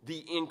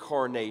the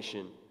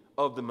incarnation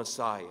of the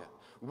Messiah.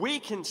 We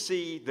can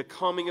see the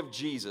coming of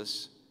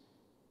Jesus,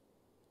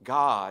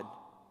 God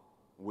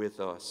with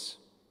us.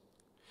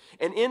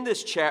 And in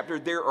this chapter,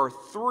 there are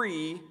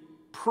 3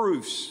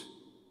 proofs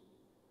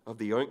of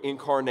the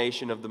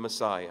incarnation of the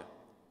Messiah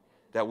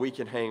that we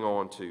can hang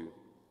on to.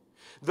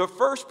 The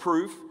first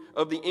proof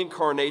of the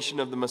incarnation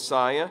of the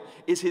Messiah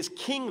is His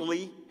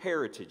kingly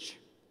heritage.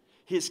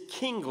 His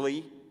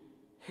kingly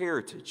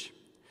heritage.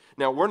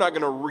 Now, we're not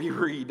going to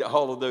reread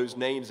all of those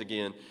names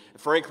again.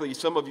 Frankly,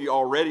 some of you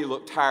already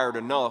look tired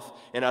enough,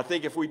 and I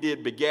think if we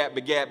did begat,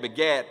 begat,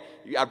 begat,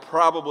 I'd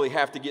probably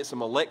have to get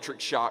some electric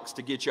shocks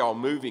to get y'all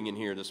moving in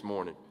here this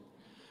morning.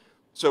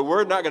 So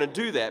we're not going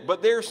to do that.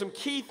 But there are some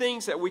key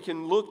things that we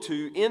can look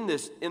to in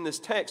this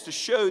text to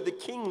show the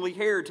kingly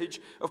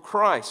heritage of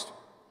Christ.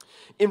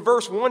 In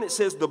verse 1, it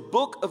says, the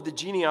book of the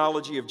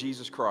genealogy of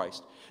Jesus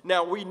Christ.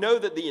 Now, we know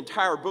that the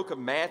entire book of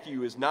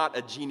Matthew is not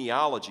a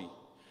genealogy.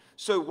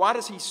 So why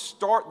does he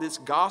start this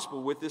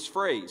gospel with this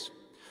phrase?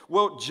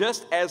 Well,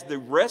 just as the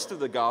rest of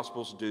the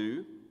gospels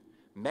do,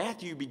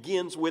 Matthew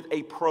begins with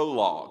a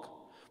prologue.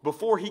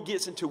 Before he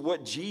gets into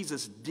what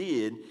Jesus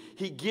did,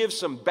 he gives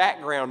some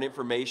background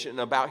information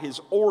about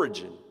his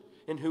origin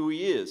and who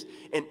he is.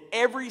 And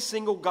every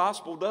single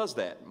gospel does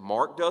that.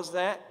 Mark does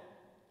that,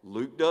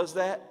 Luke does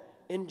that,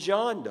 and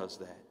John does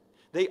that.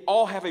 They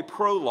all have a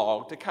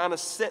prologue to kind of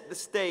set the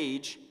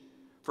stage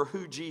for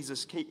who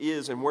Jesus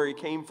is and where he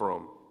came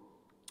from.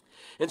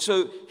 And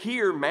so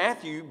here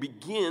Matthew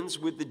begins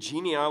with the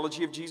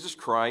genealogy of Jesus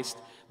Christ,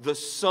 the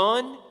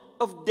son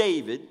of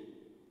David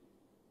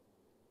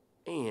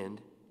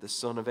and the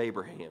son of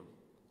Abraham.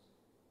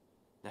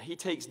 Now he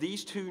takes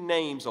these 2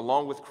 names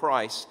along with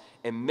Christ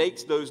and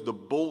makes those the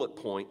bullet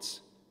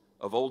points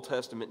of Old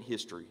Testament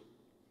history.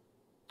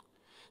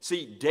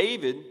 See,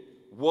 David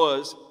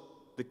was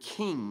the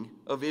king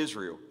of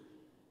Israel.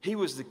 He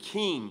was the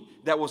king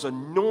that was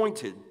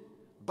anointed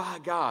by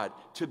God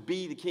to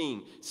be the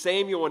king.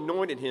 Samuel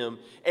anointed him,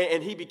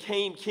 and he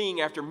became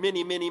king after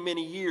many, many,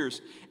 many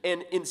years.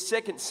 And in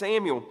 2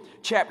 Samuel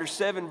chapter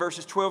 7,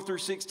 verses 12 through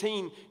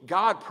 16,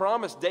 God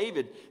promised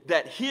David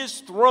that his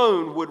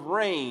throne would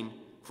reign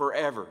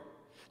forever.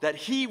 That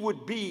he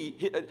would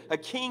be, a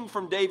king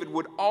from David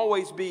would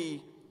always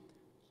be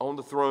on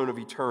the throne of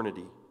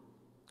eternity.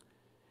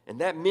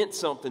 And that meant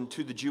something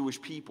to the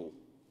Jewish people.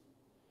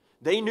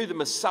 They knew the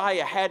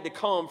Messiah had to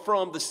come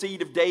from the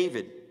seed of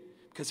David,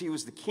 because he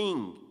was the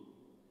king.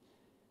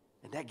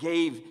 And And that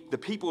gave the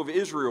people of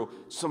Israel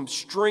some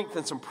strength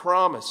and some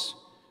promise,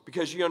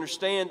 because you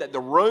understand that the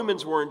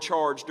Romans were in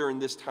charge during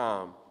this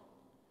time.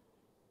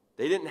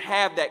 They didn't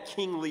have that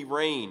kingly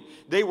reign.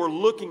 They were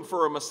looking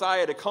for a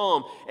Messiah to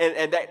come,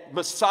 and that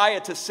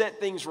Messiah to set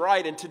things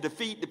right and to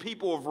defeat the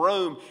people of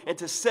Rome and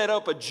to set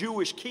up a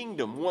Jewish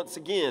kingdom once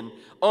again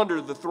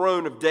under the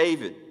throne of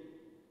David.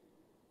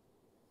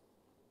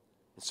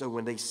 And so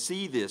when they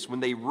see this, when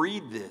they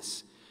read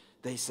this,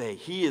 they say,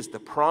 he is the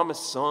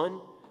promised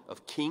son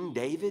of King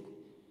David.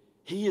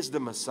 He is the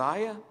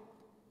Messiah.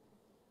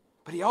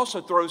 But he also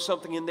throws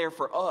something in there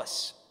for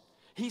us.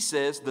 He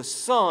says, the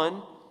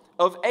son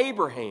of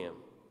Abraham.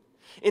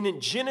 And in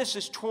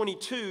Genesis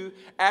 22,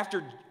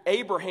 after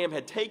Abraham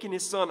had taken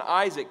his son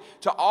Isaac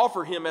to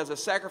offer him as a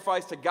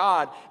sacrifice to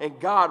God, and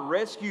God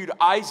rescued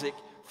Isaac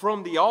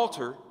from the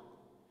altar,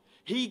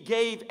 he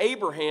gave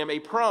Abraham a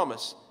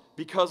promise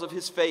because of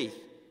his faith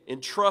in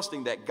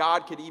trusting that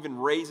God could even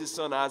raise his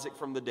son Isaac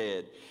from the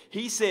dead.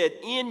 He said,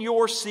 in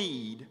your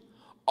seed,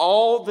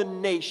 all the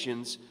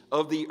nations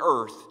of the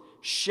earth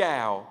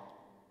shall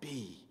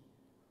be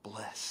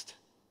blessed.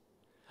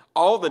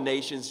 All the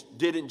nations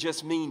didn't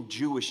just mean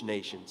Jewish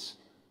nations.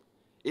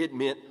 It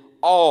meant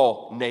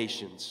all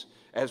nations.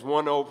 As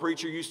one old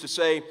preacher used to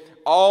say,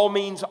 all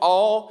means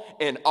all,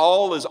 and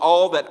all is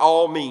all that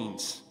all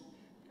means.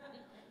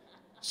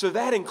 So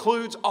that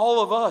includes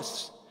all of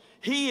us.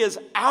 He is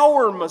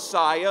our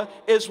Messiah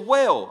as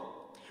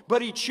well.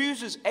 But he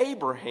chooses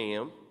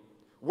Abraham,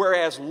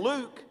 whereas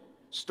Luke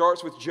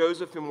starts with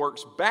Joseph and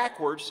works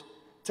backwards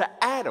to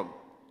Adam.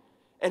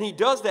 And he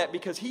does that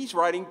because he's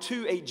writing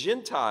to a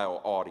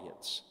Gentile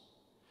audience.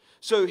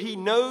 So he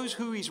knows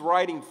who he's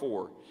writing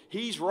for.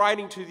 He's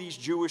writing to these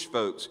Jewish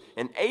folks.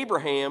 And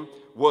Abraham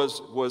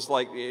was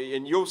like,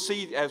 and you'll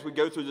see as we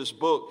go through this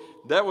book,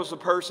 that was the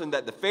person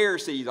that the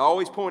Pharisees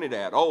always pointed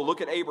at. Oh,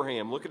 look at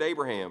Abraham, look at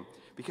Abraham.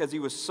 Because he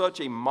was such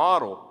a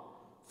model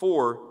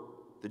for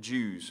the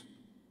Jews.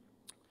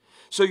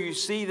 So you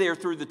see there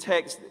through the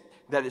text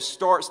that it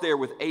starts there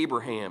with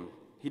Abraham.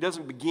 He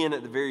doesn't begin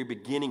at the very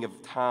beginning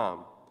of time.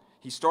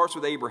 He starts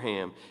with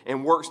Abraham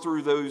and works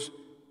through those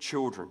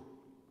children.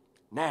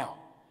 Now,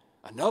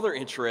 another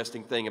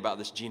interesting thing about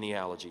this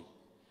genealogy,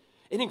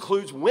 it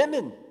includes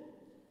women.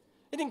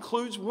 It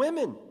includes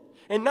women.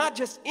 And not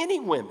just any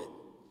women.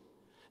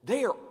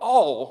 They are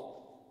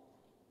all,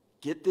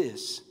 get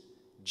this,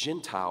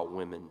 Gentile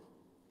women.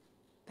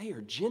 They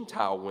are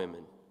Gentile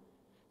women.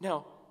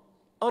 Now,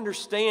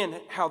 understand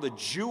how the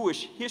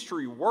Jewish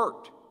history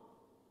worked.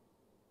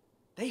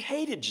 They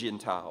hated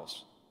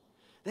Gentiles.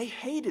 They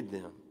hated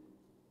them.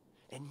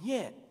 And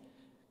yet,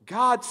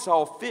 God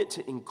saw fit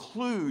to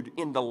include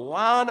in the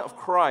line of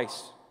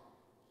Christ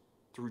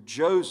through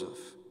Joseph,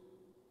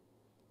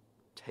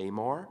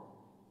 Tamar,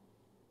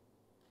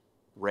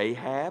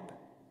 Rahab,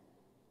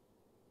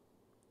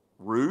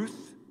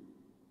 Ruth,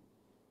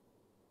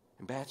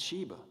 and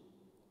Bathsheba.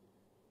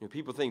 You know,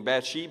 people think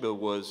Bathsheba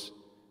was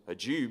a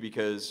Jew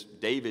because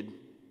David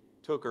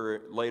took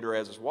her later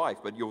as his wife,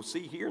 but you'll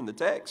see here in the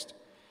text,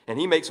 and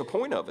he makes a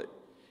point of it.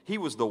 He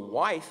was the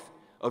wife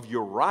of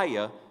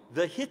Uriah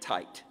the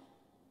Hittite.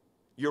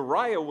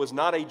 Uriah was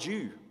not a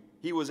Jew.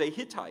 He was a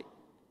Hittite.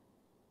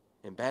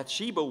 And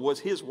Bathsheba was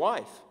his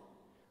wife.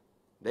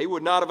 They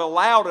would not have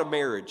allowed a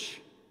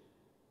marriage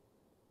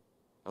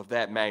of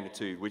that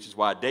magnitude, which is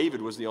why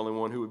David was the only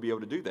one who would be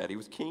able to do that. He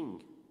was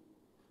king.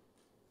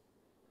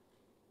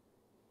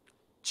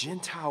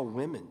 Gentile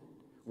women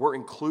were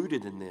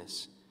included in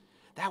this.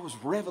 That was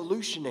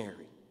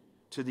revolutionary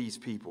to these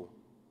people.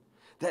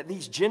 That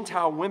these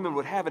Gentile women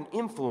would have an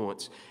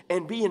influence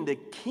and be in the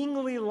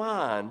kingly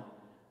line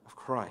of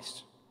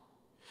Christ.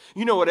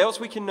 You know what else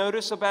we can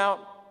notice about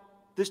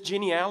this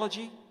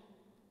genealogy?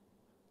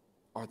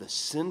 Are the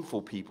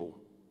sinful people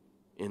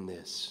in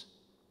this.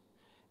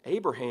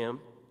 Abraham,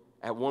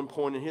 at one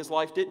point in his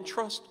life, didn't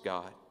trust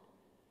God.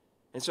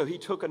 And so he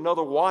took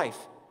another wife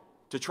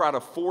to try to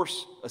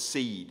force a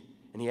seed.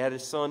 And he had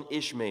his son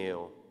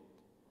Ishmael.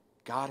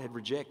 God had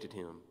rejected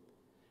him.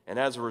 And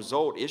as a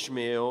result,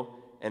 Ishmael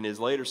and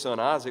his later son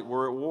Isaac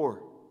were at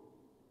war.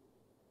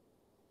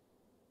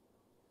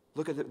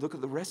 Look at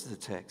the rest of the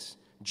text.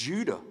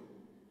 Judah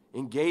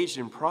engaged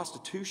in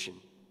prostitution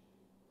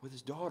with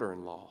his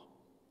daughter-in-law.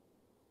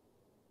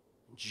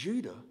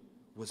 Judah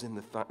was in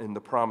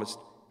the promised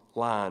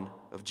line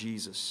of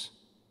Jesus.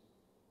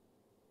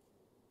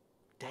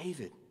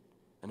 David,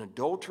 an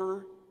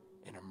adulterer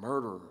and a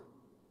murderer,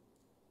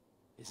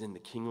 is in the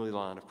kingly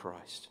line of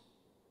Christ.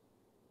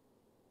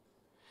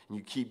 And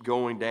you keep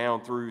going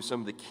down through some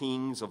of the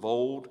kings of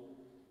old.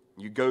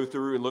 You go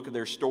through and look at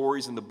their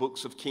stories in the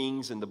books of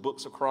Kings and the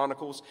books of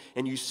Chronicles,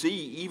 and you see,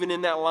 even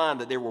in that line,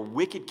 that there were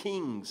wicked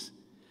kings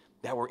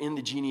that were in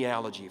the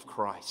genealogy of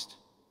Christ.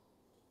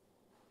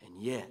 And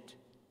yet,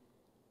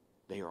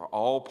 they are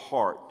all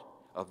part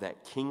of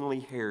that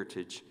kingly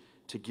heritage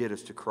to get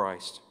us to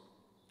Christ.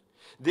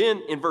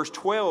 Then, in verse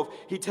 12,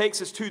 he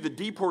takes us to the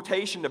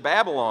deportation to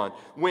Babylon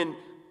when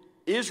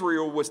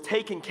Israel was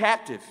taken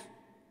captive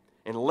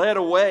and led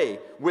away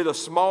with a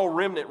small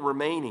remnant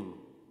remaining.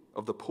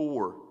 of the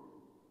poor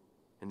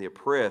and the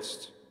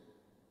oppressed.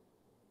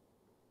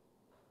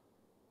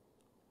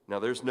 Now,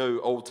 there's no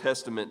Old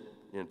Testament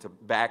to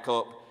back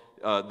up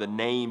the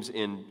names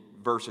in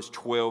verses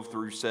 12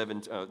 through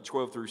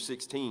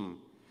 16,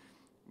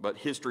 but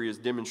history has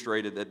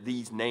demonstrated that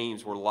these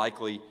names were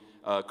likely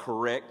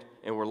correct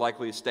and were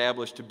likely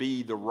established to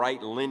be the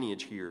right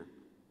lineage here.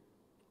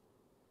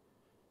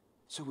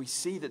 So we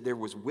see that there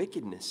was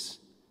wickedness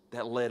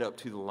that led up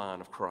to the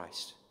line of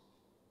Christ.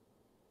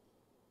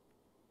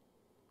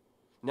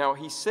 Now,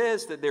 he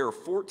says that there are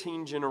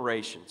 14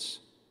 generations.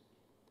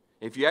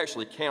 If you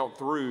actually count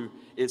through,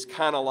 it's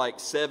kind of like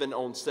 7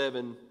 on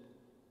 7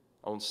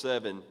 on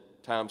 7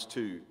 times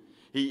 2.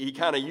 He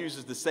kind of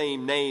uses the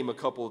same name a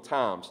couple of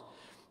times.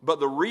 But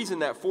the reason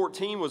that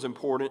 14 was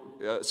important,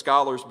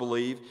 scholars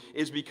believe,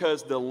 is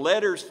because the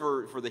letters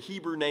for the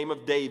Hebrew name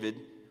of David,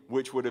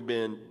 which would have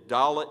been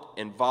Dalet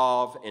and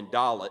Vav and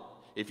Dalet,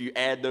 if you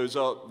add those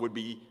up, would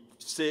be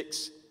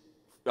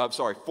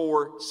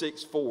 4,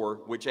 6, 4,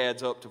 which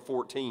adds up to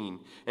 14.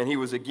 And he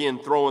was again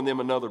throwing them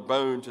another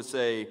bone to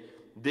say,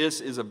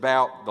 this is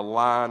about the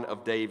line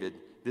of David.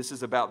 This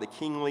is about the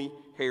kingly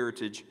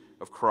heritage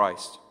of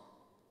Christ.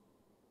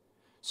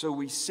 So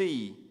we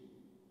see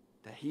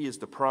that he is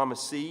the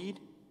promised seed,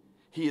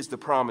 he is the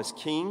promised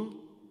king,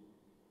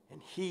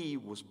 and he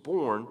was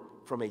born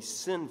from a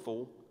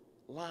sinful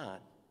line.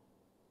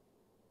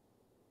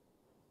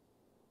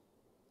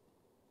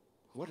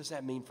 What does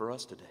that mean for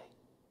us today?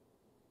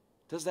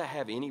 Does that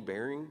have any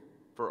bearing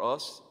for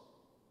us?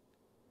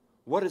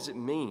 What does it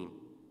mean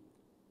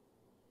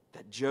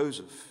that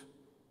Joseph,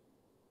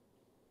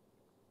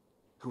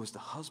 who was the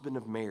husband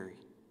of Mary,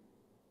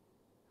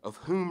 of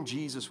whom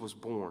Jesus was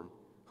born,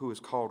 who is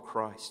called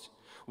Christ?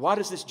 Why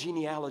does this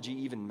genealogy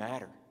even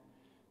matter?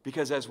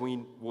 Because as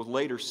we will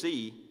later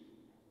see,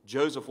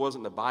 Joseph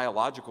wasn't the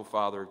biological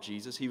father of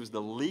Jesus, he was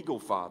the legal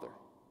father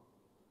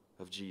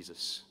of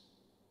Jesus.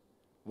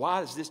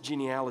 Why does this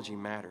genealogy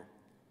matter?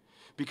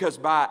 Because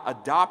by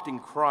adopting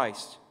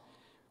Christ,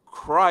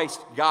 Christ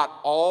got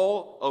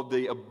all of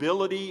the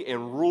ability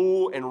and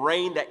rule and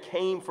reign that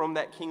came from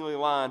that kingly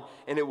line,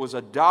 and it was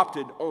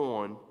adopted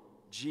on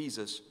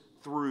Jesus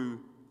through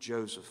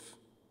Joseph.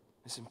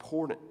 It's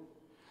important.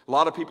 A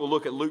lot of people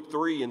look at Luke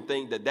 3 and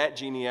think that that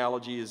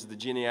genealogy is the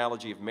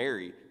genealogy of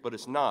Mary, but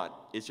it's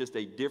not. It's just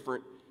a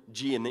different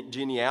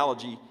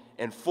genealogy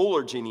and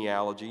fuller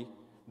genealogy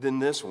than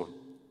this one.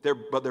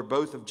 But they're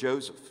both of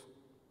Joseph.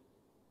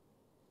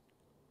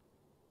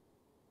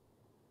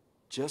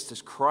 Just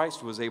as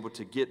Christ was able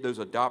to get those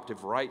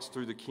adoptive rights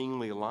through the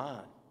kingly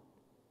line,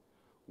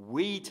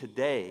 we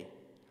today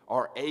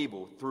are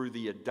able, through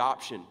the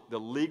adoption, the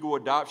legal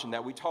adoption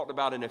that we talked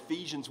about in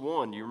Ephesians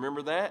 1. Do you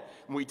remember that?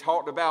 When we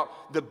talked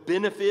about the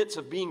benefits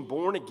of being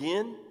born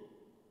again?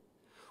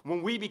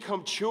 When we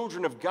become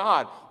children of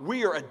God,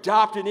 we are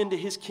adopted into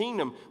his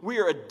kingdom. We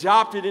are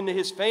adopted into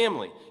his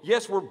family.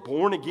 Yes, we're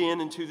born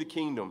again into the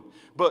kingdom,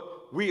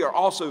 but we are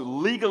also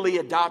legally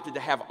adopted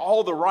to have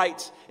all the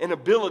rights and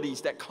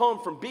abilities that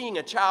come from being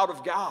a child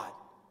of God.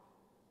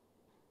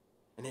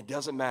 And it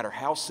doesn't matter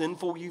how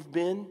sinful you've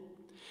been.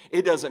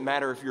 It doesn't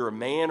matter if you're a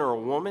man or a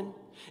woman.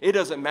 It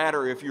doesn't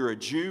matter if you're a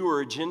Jew or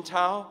a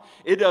Gentile.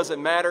 It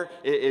doesn't matter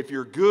if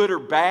you're good or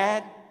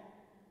bad.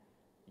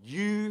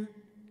 You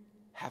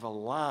have a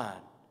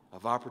line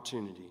of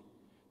opportunity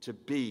to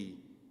be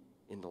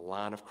in the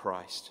line of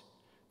Christ,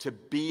 to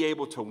be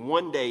able to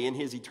one day in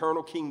his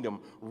eternal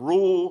kingdom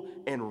rule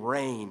and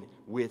reign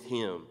with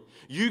him.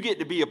 You get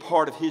to be a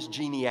part of his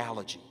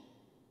genealogy.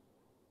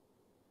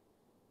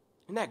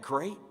 Isn't that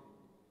great?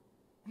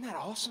 Isn't that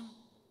awesome?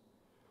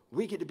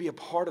 We get to be a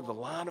part of the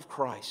line of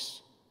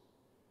Christ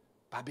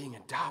by being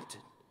adopted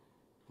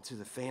into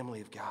the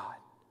family of God.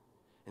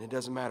 And it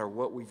doesn't matter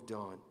what we've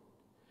done.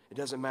 It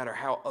doesn't matter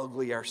how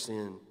ugly our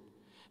sin.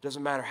 It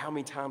doesn't matter how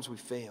many times we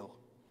fail.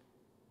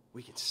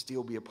 We can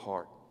still be a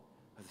part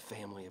of the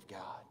family of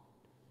God.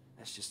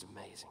 That's just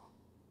amazing.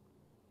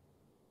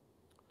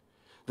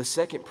 The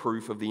second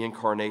proof of the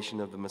incarnation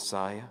of the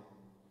Messiah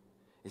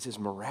is his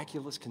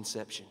miraculous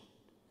conception.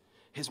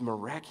 His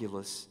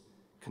miraculous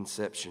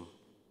conception.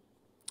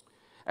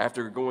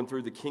 After going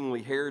through the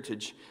kingly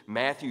heritage,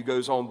 Matthew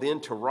goes on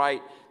then to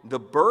write, the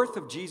birth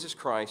of Jesus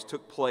Christ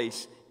took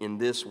place in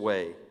this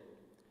way.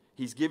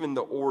 He's given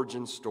the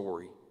origin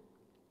story.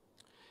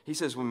 He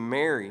says, when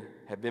Mary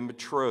had been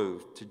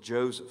betrothed to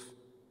Joseph,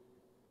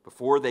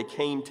 before they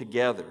came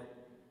together,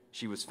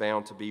 she was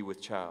found to be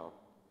with child.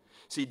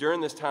 See,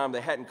 during this time,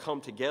 they hadn't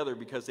come together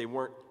because they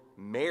weren't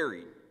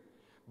married.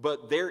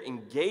 But their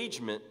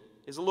engagement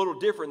is a little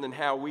different than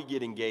how we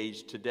get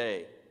engaged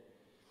today.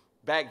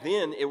 Back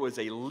then, it was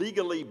a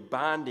legally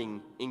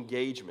binding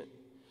engagement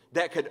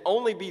that could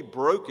only be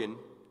broken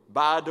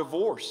by a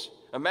divorce.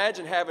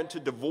 Imagine having to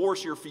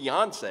divorce your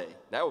fiance.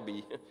 That would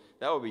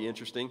be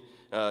interesting.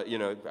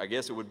 I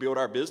guess it would build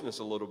our business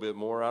a little bit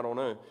more. I don't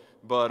know.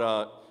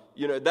 But,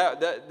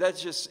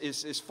 that's just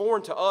is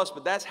foreign to us,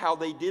 but that's how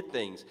they did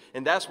things.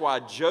 And that's why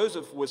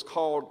Joseph was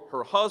called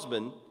her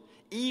husband,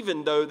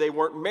 even though they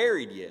weren't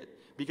married yet.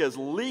 Because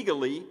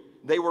legally,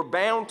 they were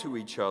bound to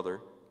each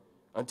other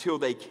until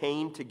they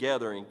came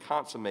together and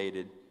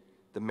consummated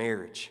the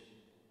marriage.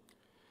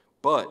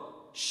 But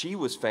she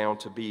was found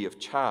to be of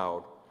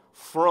child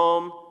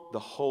from the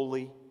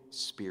Holy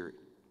Spirit.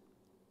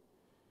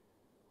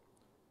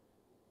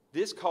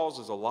 This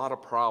causes a lot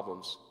of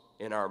problems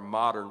in our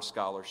modern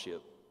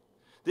scholarship.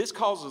 This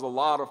causes a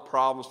lot of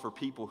problems for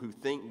people who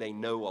think they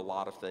know a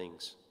lot of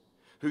things,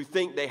 who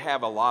think they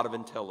have a lot of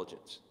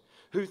intelligence,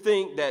 who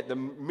think that the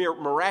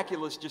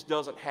miraculous just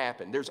doesn't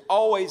happen. There's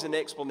always an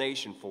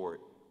explanation for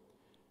it.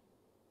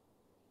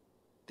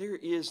 There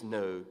is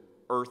no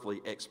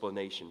earthly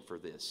explanation for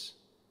this.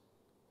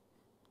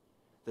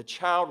 The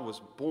child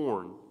was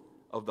born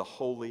of the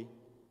Holy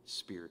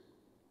Spirit.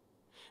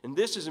 And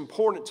this is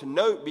important to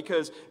note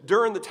because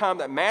during the time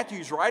that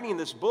Matthew's writing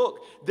this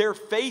book, they're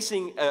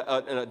facing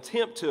an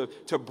attempt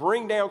to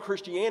bring down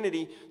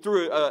Christianity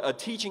through a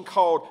teaching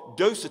called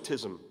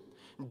Docetism.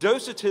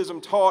 Docetism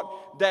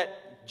taught that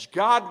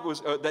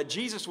that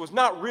Jesus was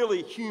not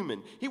really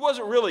human. He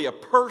wasn't really a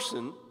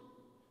person.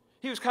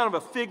 He was kind of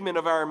a figment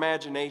of our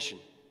imagination.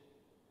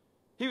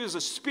 He was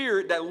a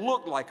spirit that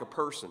looked like a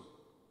person.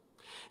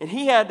 And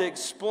he had to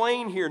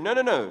explain here,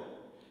 no.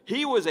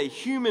 He was a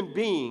human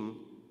being,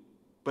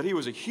 but he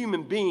was a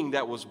human being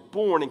that was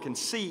born and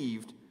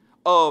conceived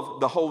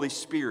of the Holy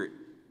Spirit.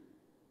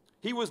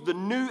 He was the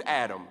new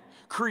Adam,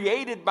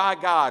 created by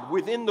God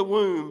within the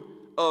womb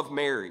of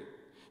Mary.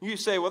 You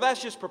say, well,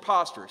 that's just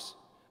preposterous.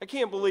 I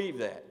can't believe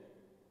that.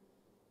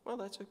 Well,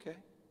 that's okay.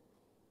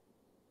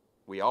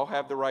 We all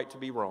have the right to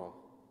be wrong.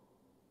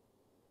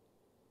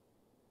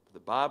 But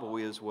the Bible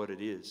is what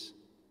it is.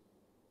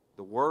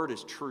 The Word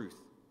is truth.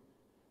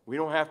 We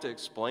don't have to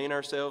explain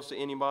ourselves to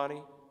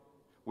anybody.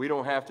 We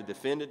don't have to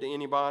defend it to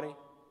anybody.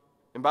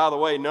 And by the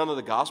way, none of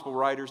the gospel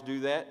writers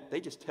do that. They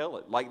just tell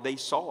it like they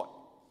saw it.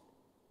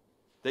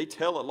 They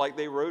tell it like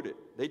they wrote it.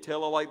 They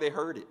tell it like they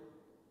heard it.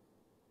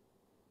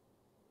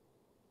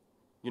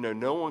 You know,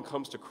 no one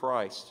comes to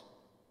Christ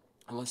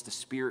unless the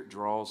Spirit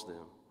draws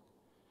them.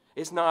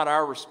 It's not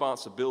our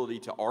responsibility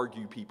to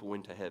argue people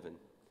into heaven.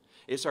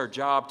 It's our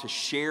job to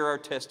share our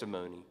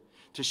testimony,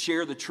 to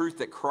share the truth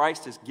that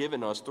Christ has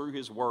given us through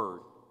His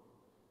Word,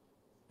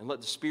 and let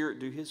the Spirit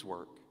do His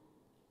work.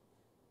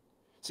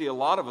 See, a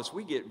lot of us,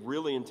 we get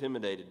really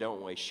intimidated,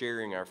 don't we,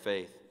 sharing our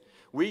faith.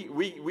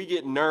 We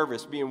get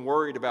nervous, being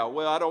worried about,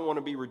 well, I don't want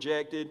to be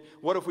rejected.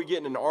 What if we get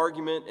in an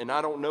argument and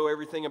I don't know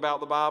everything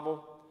about the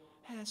Bible?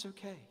 That's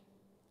okay.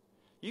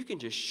 You can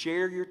just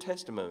share your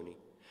testimony.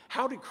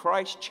 How did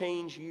Christ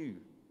change you?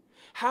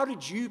 How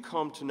did you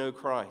come to know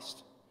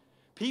Christ?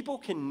 People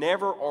can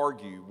never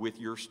argue with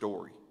your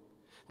story.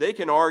 They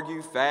can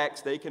argue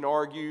facts, they can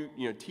argue,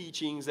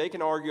 teachings, they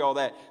can argue all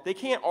that. They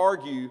can't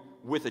argue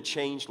with a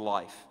changed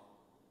life.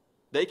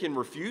 They can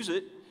refuse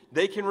it,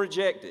 they can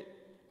reject it,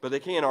 but they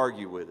can't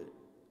argue with it.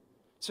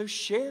 So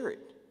share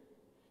it.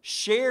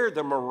 Share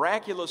the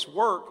miraculous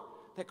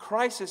work that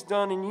Christ has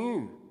done in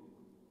you.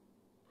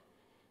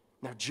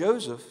 Now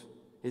Joseph,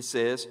 it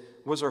says,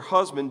 was her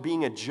husband,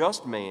 being a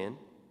just man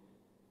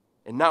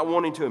and not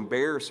wanting to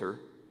embarrass her.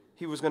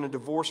 He was going to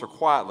divorce her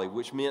quietly,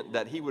 which meant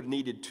that he would have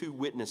needed 2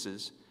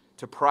 witnesses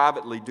to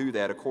privately do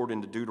that,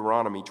 according to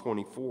Deuteronomy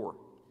 24.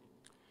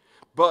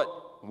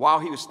 But while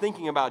he was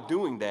thinking about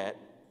doing that,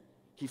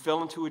 he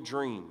fell into a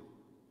dream.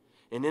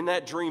 And in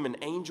that dream, an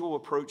angel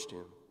approached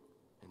him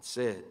and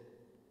said,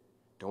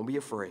 "Don't be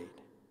afraid."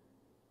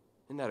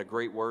 Isn't that a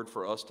great word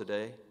for us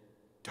today?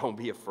 Don't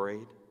be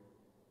afraid.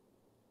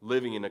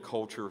 Living in a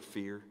culture of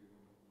fear.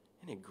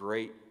 Isn't it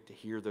great to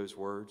hear those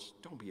words?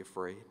 Don't be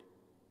afraid.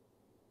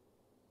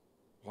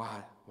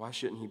 Why? Why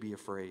shouldn't he be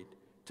afraid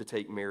to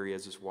take Mary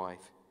as his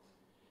wife?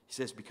 He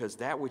says, because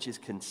that which is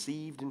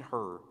conceived in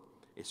her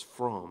is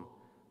from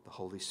the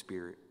Holy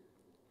Spirit.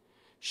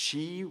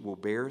 She will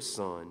bear a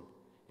son,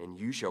 and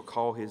you shall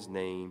call his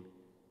name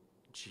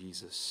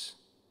Jesus.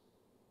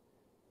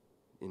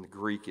 In the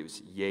Greek, it was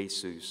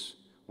Jesus,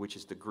 which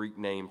is the Greek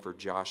name for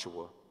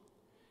Joshua,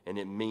 and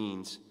it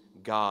means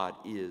God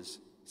is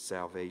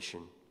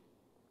salvation.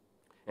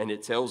 And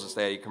it tells us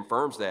that, it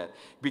confirms that.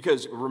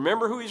 Because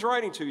remember who he's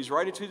writing to. He's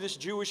writing to this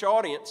Jewish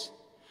audience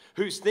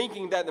who's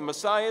thinking that the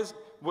Messiah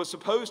was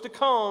supposed to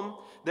come.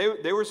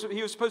 He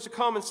was supposed to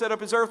come and set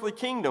up his earthly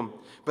kingdom.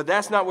 But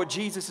that's not what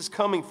Jesus is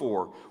coming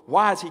for.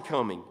 Why is he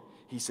coming?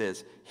 He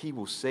says he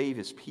will save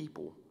his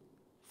people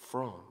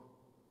from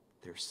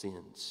their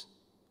sins.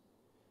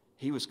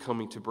 He was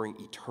coming to bring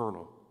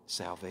eternal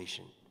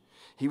salvation.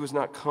 He was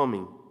not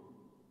coming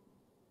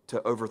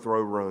to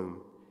overthrow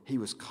Rome. He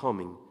was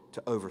coming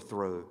to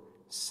overthrow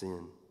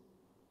sin.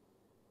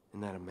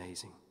 Isn't that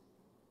amazing?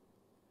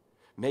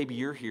 Maybe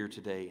you're here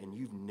today and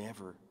you've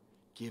never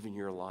given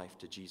your life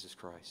to Jesus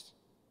Christ.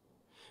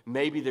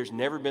 Maybe there's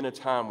never been a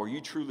time where you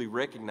truly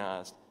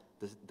recognized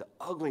the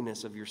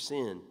ugliness of your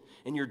sin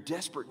and your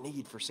desperate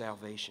need for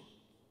salvation.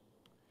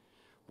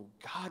 Well,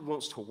 God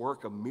wants to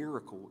work a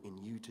miracle in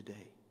you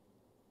today.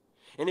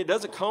 And it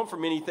doesn't come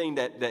from anything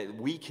that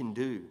we can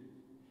do.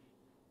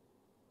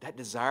 That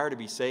desire to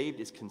be saved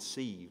is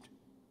conceived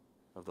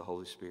of the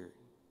Holy Spirit.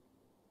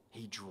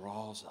 He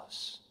draws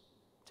us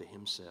to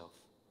himself.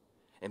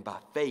 And by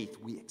faith,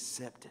 we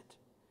accept it.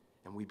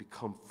 And we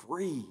become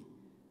free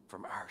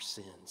from our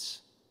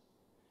sins.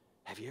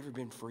 Have you ever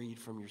been freed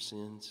from your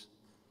sins?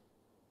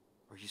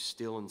 Are you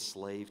still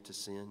enslaved to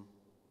sin?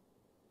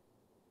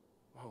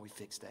 Why don't we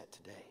fix that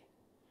today?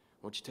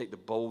 Why don't you take the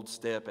bold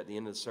step at the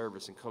end of the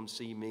service and come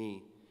see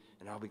me,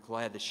 and I'll be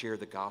glad to share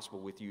the gospel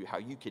with you, how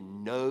you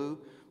can know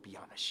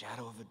beyond a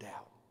shadow of a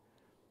doubt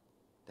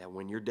that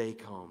when your day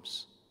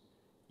comes,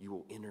 you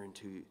will enter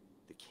into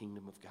the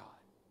kingdom of God.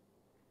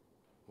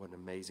 What an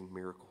amazing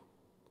miracle.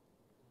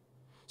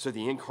 So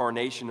the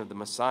incarnation of the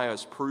Messiah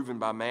is proven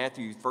by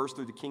Matthew, first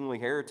through the kingly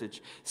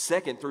heritage,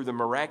 second through the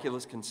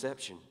miraculous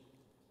conception,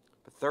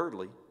 but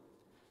thirdly,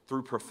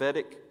 through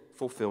prophetic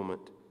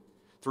fulfillment.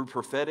 Through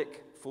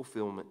prophetic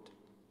fulfillment.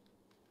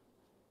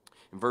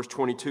 In verse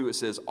 22 it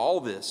says, all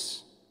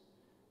this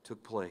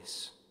took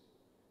place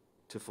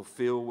to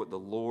fulfill what the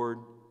Lord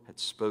had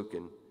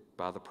spoken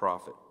by the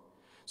prophet.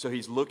 So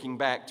he's looking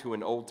back to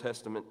an Old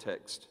Testament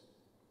text.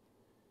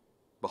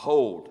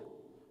 Behold,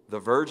 the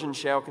virgin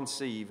shall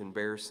conceive and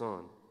bear a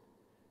son,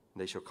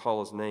 and they shall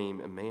call his name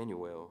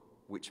Emmanuel,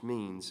 which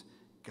means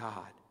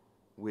God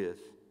with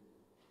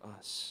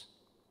us.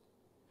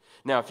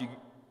 Now, if you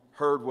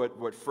heard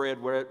what Fred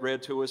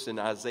read to us in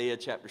Isaiah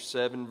chapter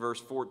 7,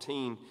 verse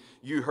 14,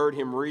 you heard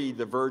him read,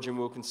 the virgin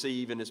will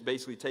conceive, and it's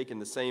basically taken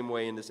the same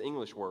way in this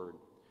English word.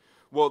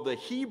 Well, the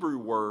Hebrew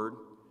word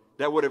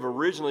that would have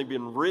originally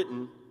been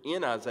written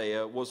in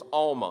Isaiah was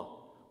Alma,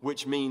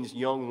 which means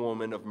young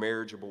woman of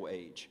marriageable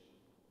age.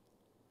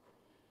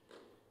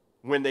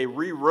 When they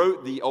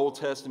rewrote the Old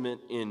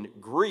Testament in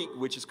Greek,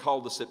 which is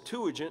called the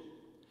Septuagint,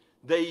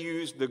 they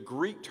used the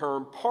Greek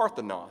term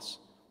Parthenos,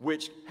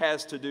 which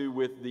has to do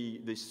with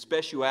the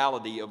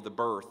speciality of the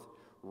birth,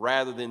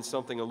 rather than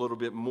something a little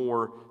bit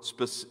more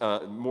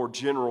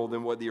general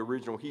than what the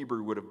original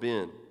Hebrew would have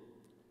been.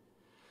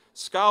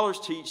 Scholars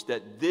teach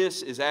that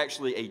this is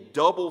actually a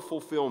double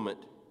fulfillment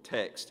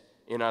text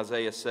in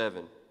Isaiah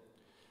 7,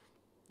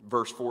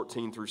 verse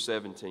 14 through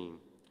 17.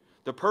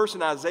 The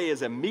person Isaiah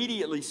is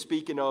immediately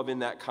speaking of in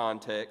that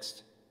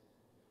context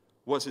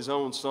was his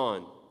own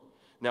son.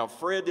 Now,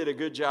 Fred did a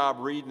good job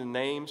reading the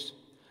names.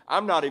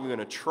 I'm not even going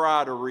to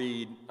try to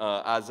read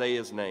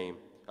Isaiah's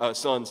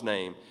son's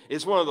name.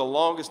 It's one of the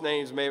longest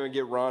names. Maybe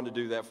get Ron to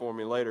do that for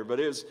me later. But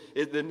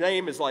the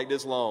name is like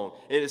this long,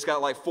 and it's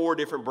got like 4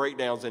 different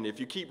breakdowns in it. If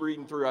you keep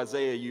reading through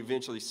Isaiah, you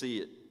eventually see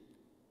it.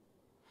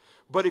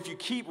 But if you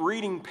keep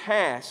reading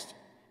past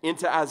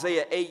into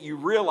Isaiah 8, you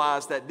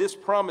realize that this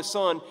promised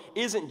son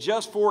isn't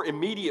just for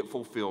immediate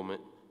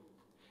fulfillment.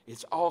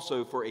 It's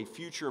also for a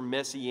future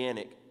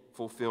messianic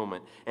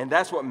fulfillment. And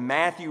that's what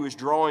Matthew is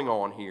drawing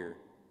on here.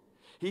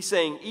 He's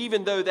saying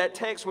even though that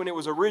text, when it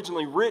was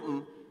originally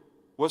written,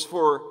 was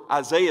for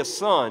Isaiah's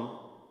son,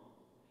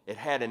 it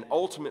had an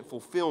ultimate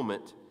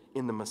fulfillment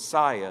in the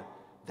Messiah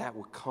that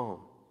would come.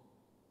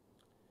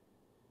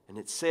 And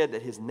it said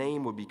that his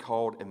name would be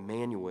called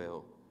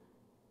Emmanuel,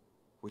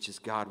 which is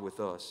God with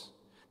us.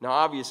 Now,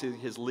 obviously,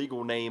 his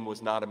legal name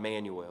was not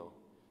Emmanuel.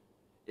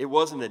 It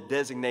wasn't a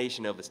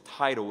designation of his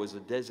title, it was a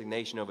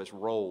designation of his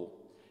role.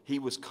 He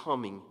was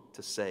coming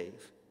to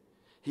save.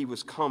 He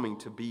was coming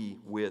to be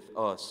with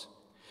us.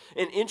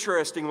 And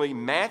interestingly,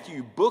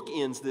 Matthew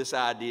bookends this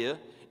idea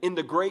in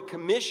the Great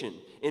Commission.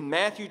 In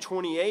Matthew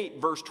 28,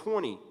 verse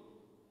 20,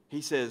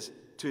 he says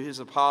to his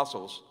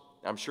apostles,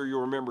 I'm sure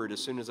you'll remember it as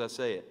soon as I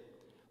say it,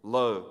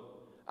 Lo,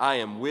 I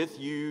am with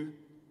you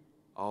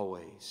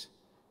always,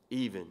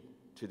 even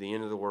to the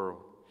end of the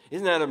world.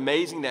 Isn't that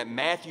amazing that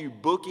Matthew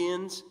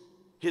bookends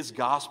his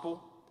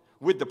gospel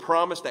with the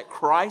promise that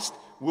Christ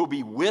will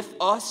be with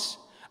us?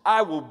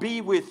 I will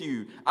be with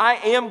you. I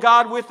am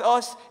God with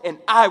us, and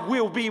I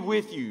will be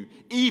with you,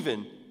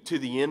 even to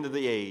the end of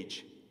the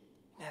age.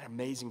 That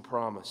amazing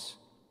promise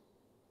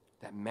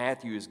that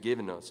Matthew has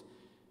given us,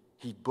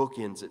 he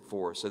bookends it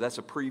for us. So that's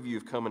a preview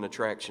of coming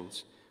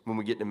attractions when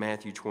we get to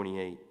Matthew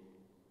 28.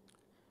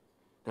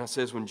 Now it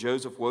says, when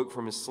Joseph woke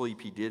from his sleep,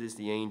 he did as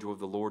the angel of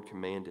the Lord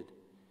commanded.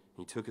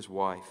 He took his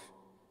wife,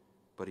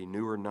 but he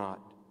knew her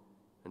not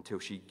until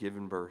she'd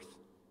given birth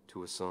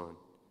to a son.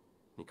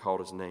 And he called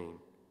his name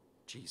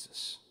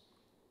Jesus.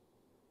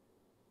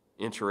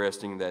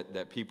 Interesting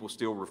that people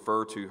still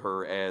refer to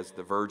her as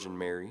the Virgin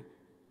Mary,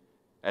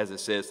 as it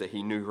says that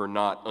he knew her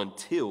not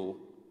until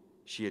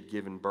she had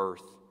given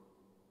birth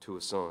to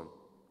a son.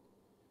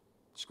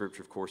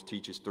 Scripture, of course,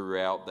 teaches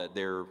throughout that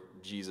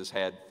Jesus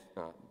had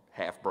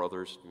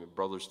half-brothers,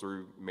 brothers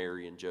through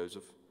Mary and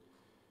Joseph.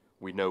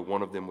 We know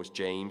one of them was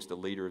James, the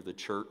leader of the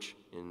church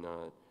in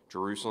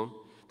Jerusalem.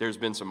 There's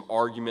been some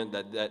argument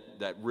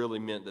that really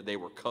meant that they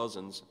were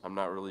cousins. I'm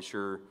not really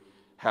sure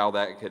how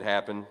that could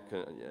happen,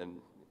 and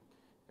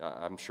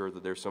I'm sure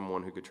that there's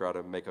someone who could try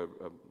to make an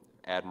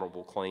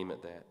admirable claim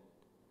at that.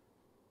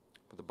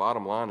 But the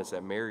bottom line is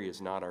that Mary is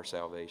not our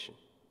salvation.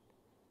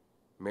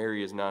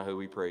 Mary is not who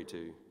we pray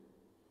to.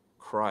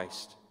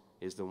 Christ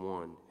is the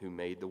one who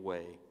made the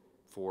way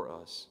for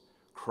us.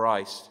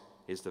 Christ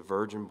is the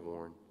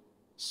virgin-born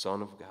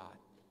Son of God,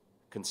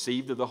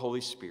 conceived of the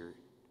Holy Spirit,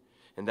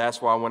 And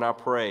that's why when I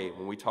pray,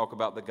 when we talk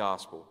about the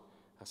gospel,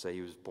 I say he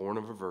was born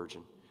of a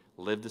virgin,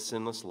 lived a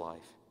sinless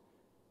life,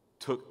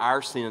 took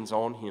our sins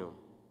on him,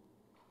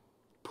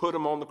 put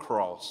him on the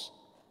cross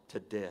to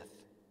death.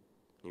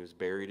 He was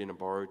buried in a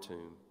borrowed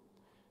tomb.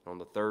 And on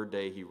the third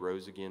day, he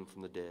rose again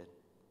from the dead.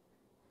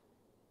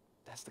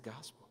 That's the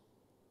gospel.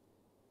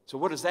 So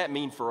what does that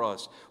mean for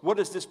us? What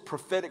does this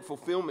prophetic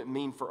fulfillment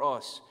mean for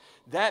us?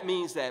 That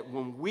means that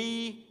when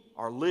we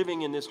are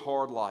living in this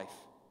hard life,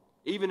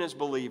 even as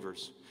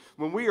believers,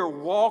 when we are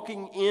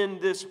walking in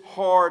this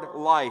hard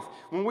life,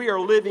 when we are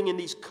living in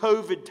these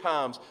COVID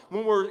times,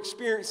 when we're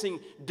experiencing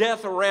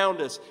death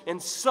around us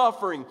and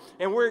suffering,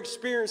 and we're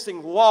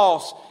experiencing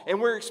loss, and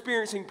we're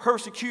experiencing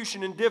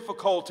persecution and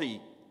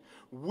difficulty,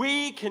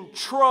 we can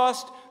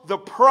trust the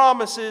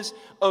promises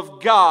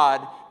of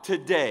God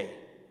today.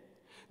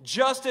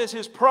 Just as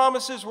his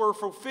promises were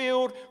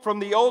fulfilled from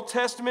the Old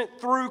Testament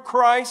through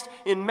Christ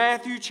in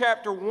Matthew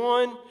chapter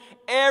 1,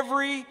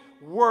 every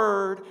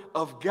word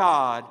of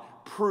God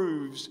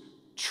proves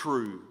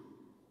true.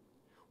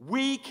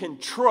 We can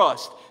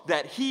trust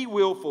that he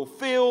will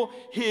fulfill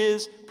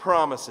his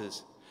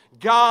promises.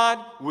 God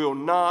will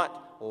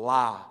not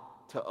lie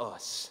to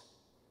us.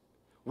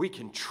 We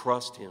can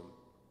trust him.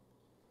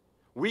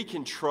 We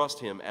can trust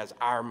him as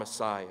our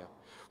Messiah.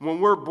 When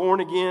we're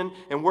born again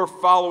and we're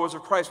followers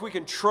of Christ, we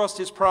can trust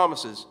his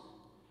promises.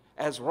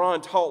 As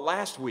Ron taught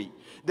last week,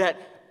 that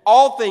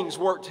all things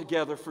work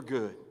together for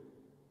good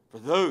for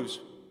those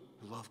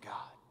who love God.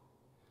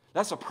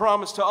 That's a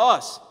promise to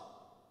us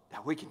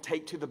that we can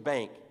take to the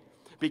bank.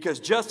 Because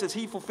just as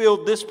he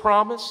fulfilled this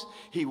promise,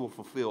 he will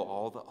fulfill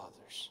all the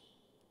others.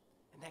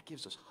 And that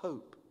gives us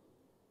hope.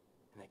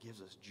 And that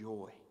gives us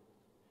joy.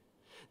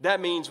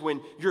 That means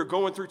when you're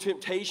going through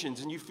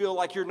temptations and you feel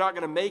like you're not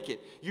going to make it,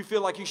 you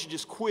feel like you should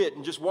just quit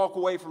and just walk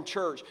away from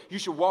church. You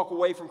should walk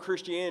away from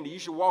Christianity. You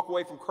should walk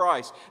away from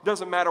Christ.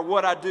 Doesn't matter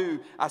what I do,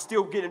 I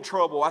still get in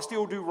trouble. I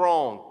still do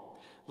wrong.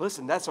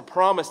 Listen, that's a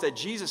promise that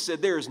Jesus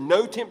said there is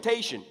no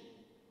temptation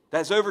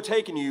that's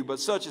overtaken you,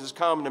 but such as is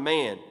common to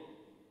man.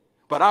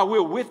 But I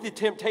will, with the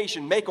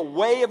temptation, make a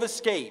way of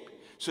escape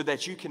so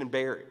that you can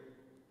bear it.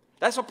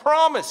 That's a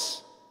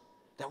promise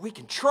that we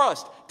can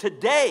trust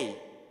today.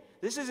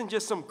 This isn't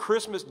just some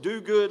Christmas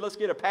do-good, let's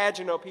get a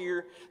pageant up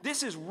here.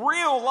 This is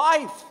real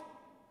life.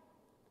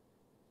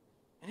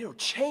 And it'll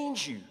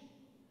change you.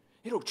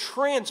 It'll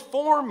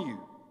transform you.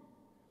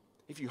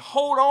 If you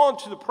hold on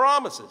to the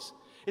promises.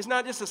 It's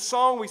not just a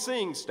song we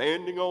sing,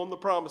 standing on the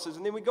promises,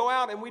 and then we go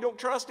out and we don't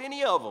trust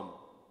any of them.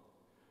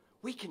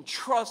 We can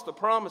trust the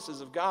promises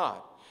of God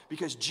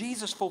because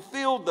Jesus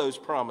fulfilled those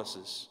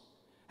promises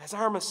as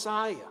our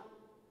Messiah.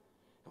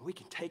 And we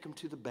can take them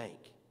to the bank.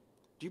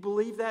 Do you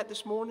believe that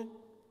this morning?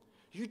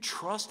 Do you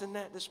trust in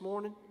that this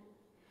morning?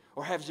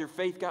 Or has your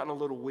faith gotten a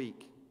little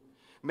weak?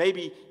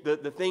 Maybe the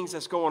things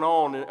that's going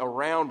on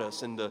around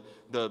us and the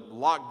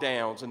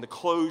lockdowns and the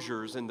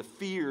closures and the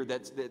fear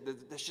that's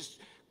just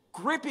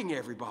gripping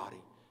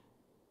everybody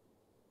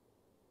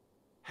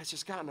has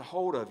just gotten a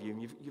hold of you, and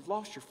you've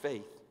lost your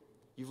faith.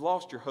 You've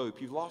lost your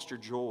hope. You've lost your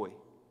joy.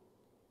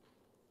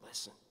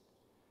 Listen,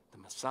 the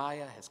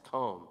Messiah has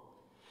come,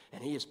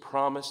 and he has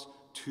promised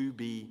to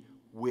be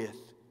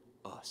with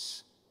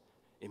us.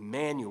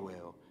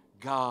 Emmanuel,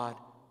 God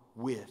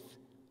with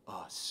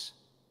us.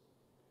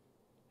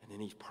 And then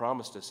he's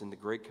promised us in the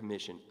Great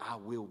Commission, I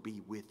will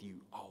be with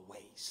you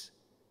always.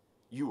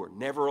 You are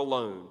never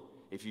alone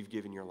if you've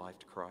given your life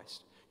to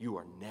Christ. You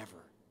are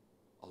never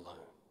alone.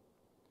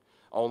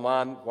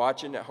 Online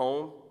watching at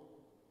home,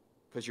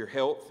 because your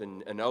health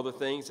and other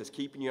things that's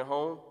keeping you at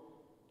home,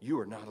 you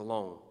are not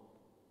alone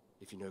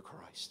if you know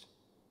Christ.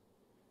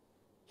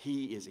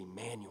 He is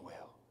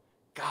Emmanuel,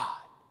 God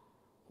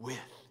with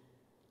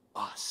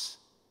us.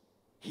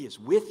 He is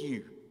with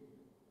you.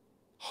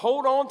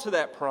 Hold on to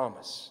that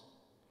promise.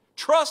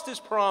 Trust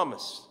his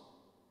promise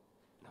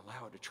and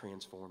allow it to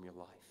transform your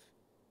life.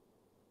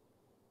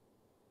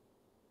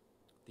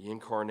 The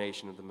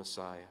incarnation of the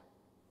Messiah.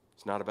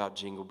 It's not about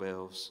jingle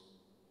bells.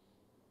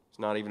 It's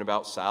not even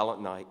about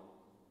Silent Night.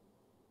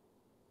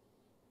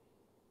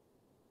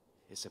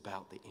 It's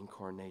about the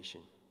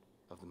incarnation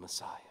of the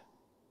Messiah.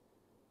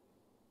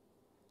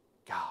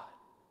 God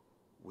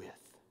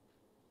with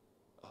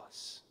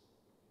us.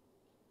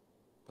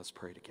 Let's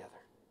pray together.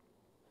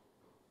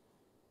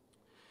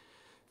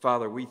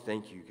 Father, we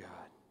thank you,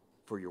 God,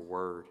 for your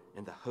word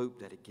and the hope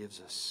that it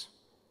gives us.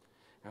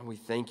 And we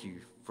thank you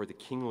for the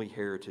kingly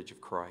heritage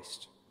of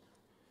Christ.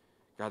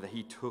 God, that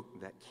he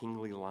took that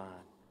kingly line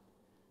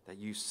that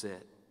you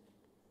set.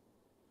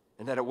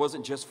 And that it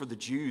wasn't just for the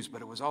Jews,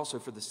 but it was also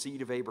for the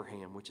seed of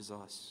Abraham, which is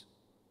us.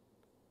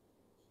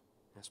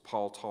 As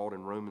Paul taught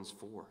in Romans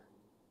 4,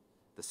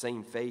 the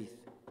same faith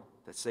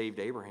that saved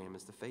Abraham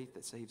is the faith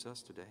that saves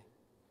us today.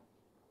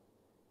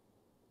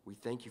 We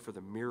thank you for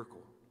the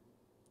miracle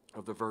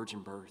of the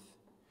virgin birth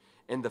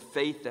and the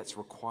faith that's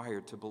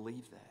required to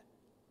believe that.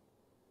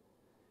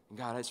 And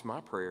God, it's my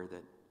prayer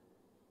that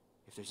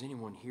if there's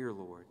anyone here,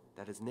 Lord,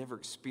 that has never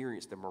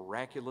experienced the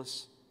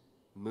miraculous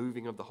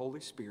moving of the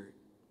Holy Spirit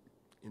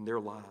in their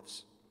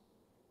lives,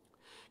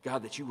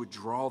 God, that you would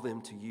draw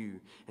them to you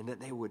and that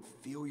they would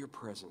feel your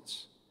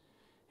presence.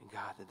 And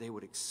God, that they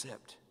would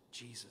accept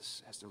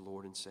Jesus as their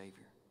Lord and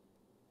Savior.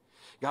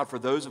 God, for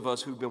those of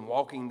us who've been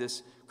walking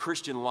this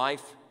Christian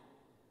life,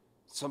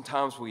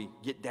 sometimes we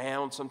get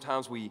down,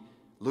 sometimes we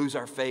lose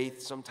our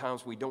faith,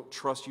 sometimes we don't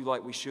trust you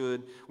like we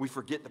should. We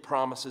forget the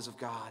promises of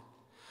God.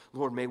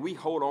 Lord, may we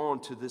hold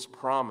on to this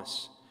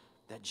promise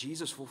that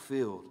Jesus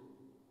fulfilled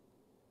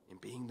in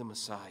being the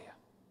Messiah,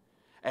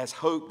 as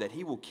hope that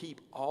he will keep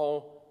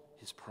all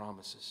his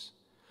promises.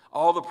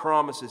 All the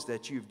promises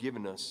that you've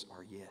given us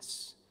are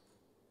yes.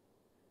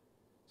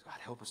 So God,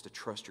 help us to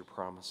trust your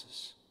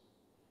promises.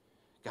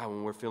 God,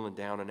 when we're feeling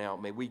down and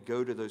out, may we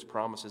go to those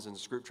promises in the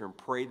Scripture and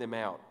pray them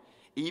out.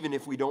 Even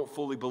if we don't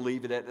fully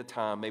believe it at the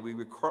time, may we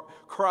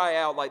cry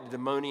out like the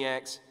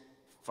demoniacs,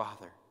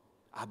 Father,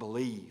 I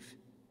believe.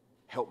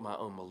 Help my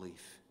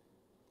unbelief.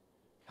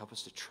 Help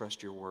us to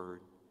trust your word.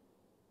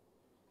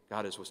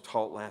 God, as was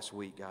taught last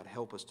week, God,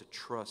 help us to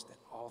trust that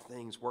all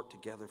things work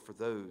together for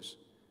those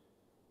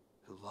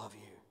who love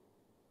you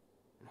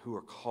and who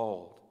are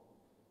called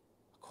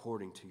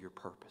according to your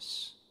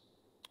purpose.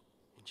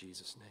 In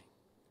Jesus' name,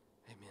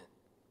 amen.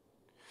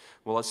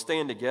 Well, let's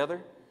stand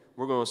together.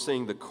 We're going to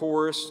sing the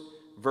chorus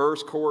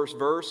verse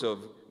of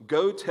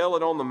Go Tell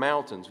It on the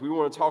Mountains. We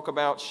want to talk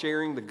about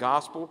sharing the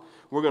gospel.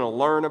 We're going to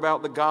learn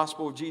about the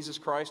gospel of Jesus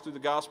Christ through the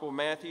gospel of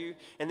Matthew.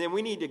 And then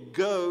we need to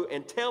go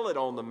and tell it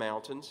on the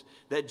mountains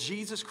that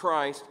Jesus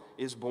Christ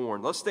is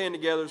born. Let's stand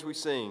together as we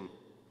sing.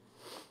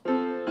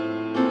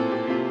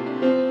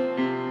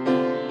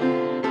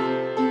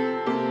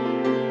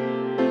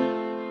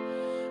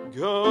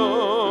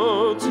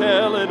 Go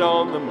tell it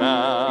on the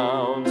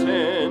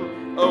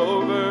mountain,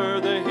 over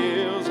the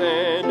hills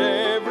and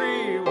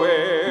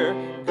everywhere.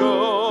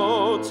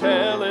 Go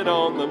tell it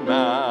on the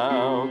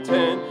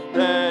mountain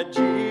that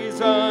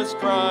Jesus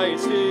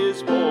Christ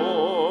is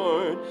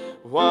born.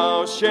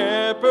 While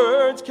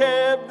shepherds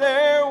kept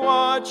their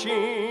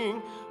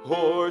watching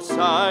o'er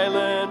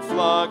silent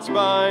flocks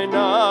by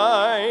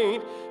night,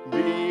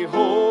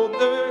 behold,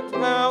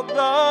 throughout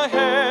the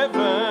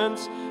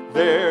heavens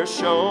there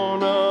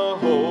shone a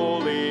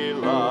holy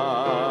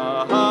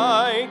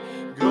light.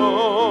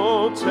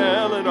 Go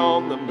tell it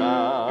on the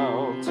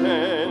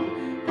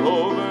mountain,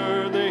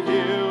 over the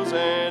hills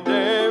and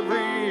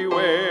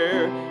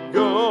everywhere.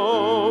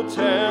 Go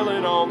tell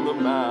it on the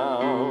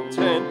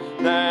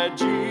mountain that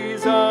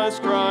Jesus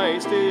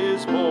Christ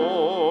is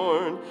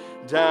born.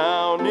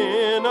 Down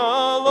in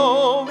a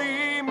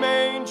lowly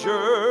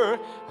manger,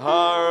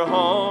 our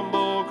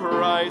humble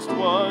Christ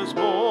was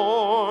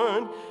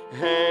born.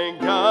 And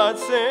God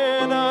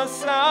sent us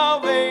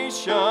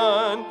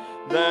salvation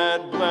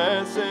that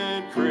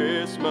blessed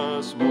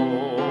Christmas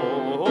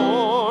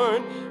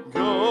morn.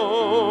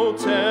 Go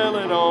tell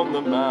it on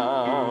the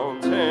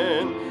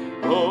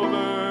mountain,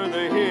 over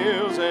the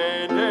hills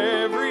and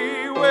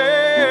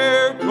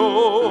everywhere.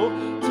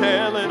 Go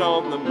tell it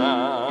on the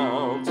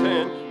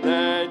mountain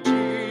that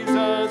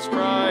Jesus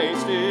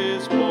Christ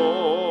is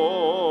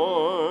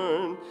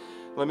born.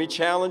 Let me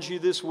challenge you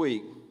this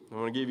week. I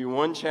want to give you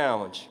one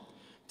challenge.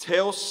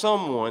 Tell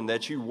someone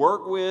that you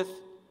work with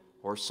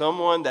or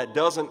someone that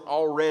doesn't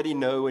already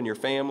know in your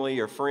family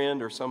or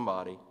friend or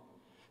somebody.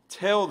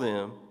 Tell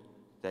them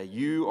that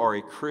you are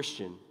a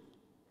Christian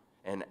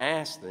and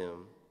ask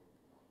them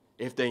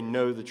if they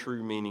know the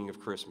true meaning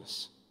of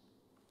Christmas.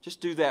 Just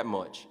do that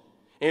much.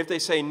 And if they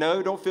say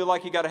no, don't feel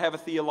like you got to have a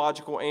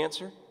theological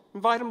answer.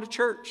 Invite them to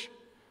church.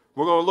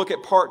 We're going to look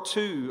at part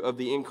 2 of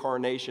the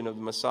incarnation of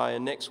the Messiah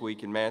next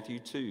week in Matthew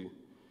 2. And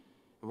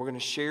we're going to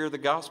share the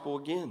gospel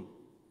again.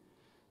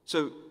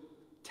 So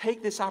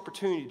take this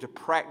opportunity to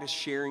practice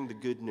sharing the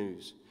good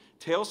news.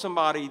 Tell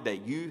somebody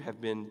that you have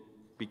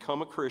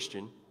become a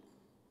Christian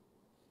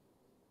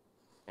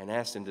and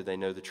ask them, do they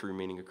know the true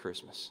meaning of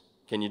Christmas?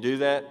 Can you do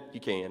that?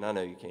 You can. I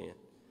know you can.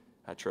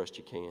 I trust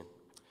you can.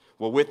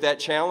 Well, with that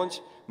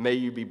challenge, may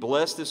you be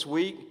blessed this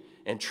week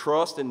and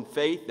trust in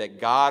faith that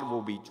God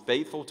will be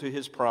faithful to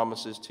his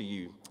promises to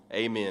you.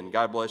 Amen.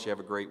 God bless you. Have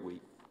a great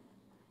week.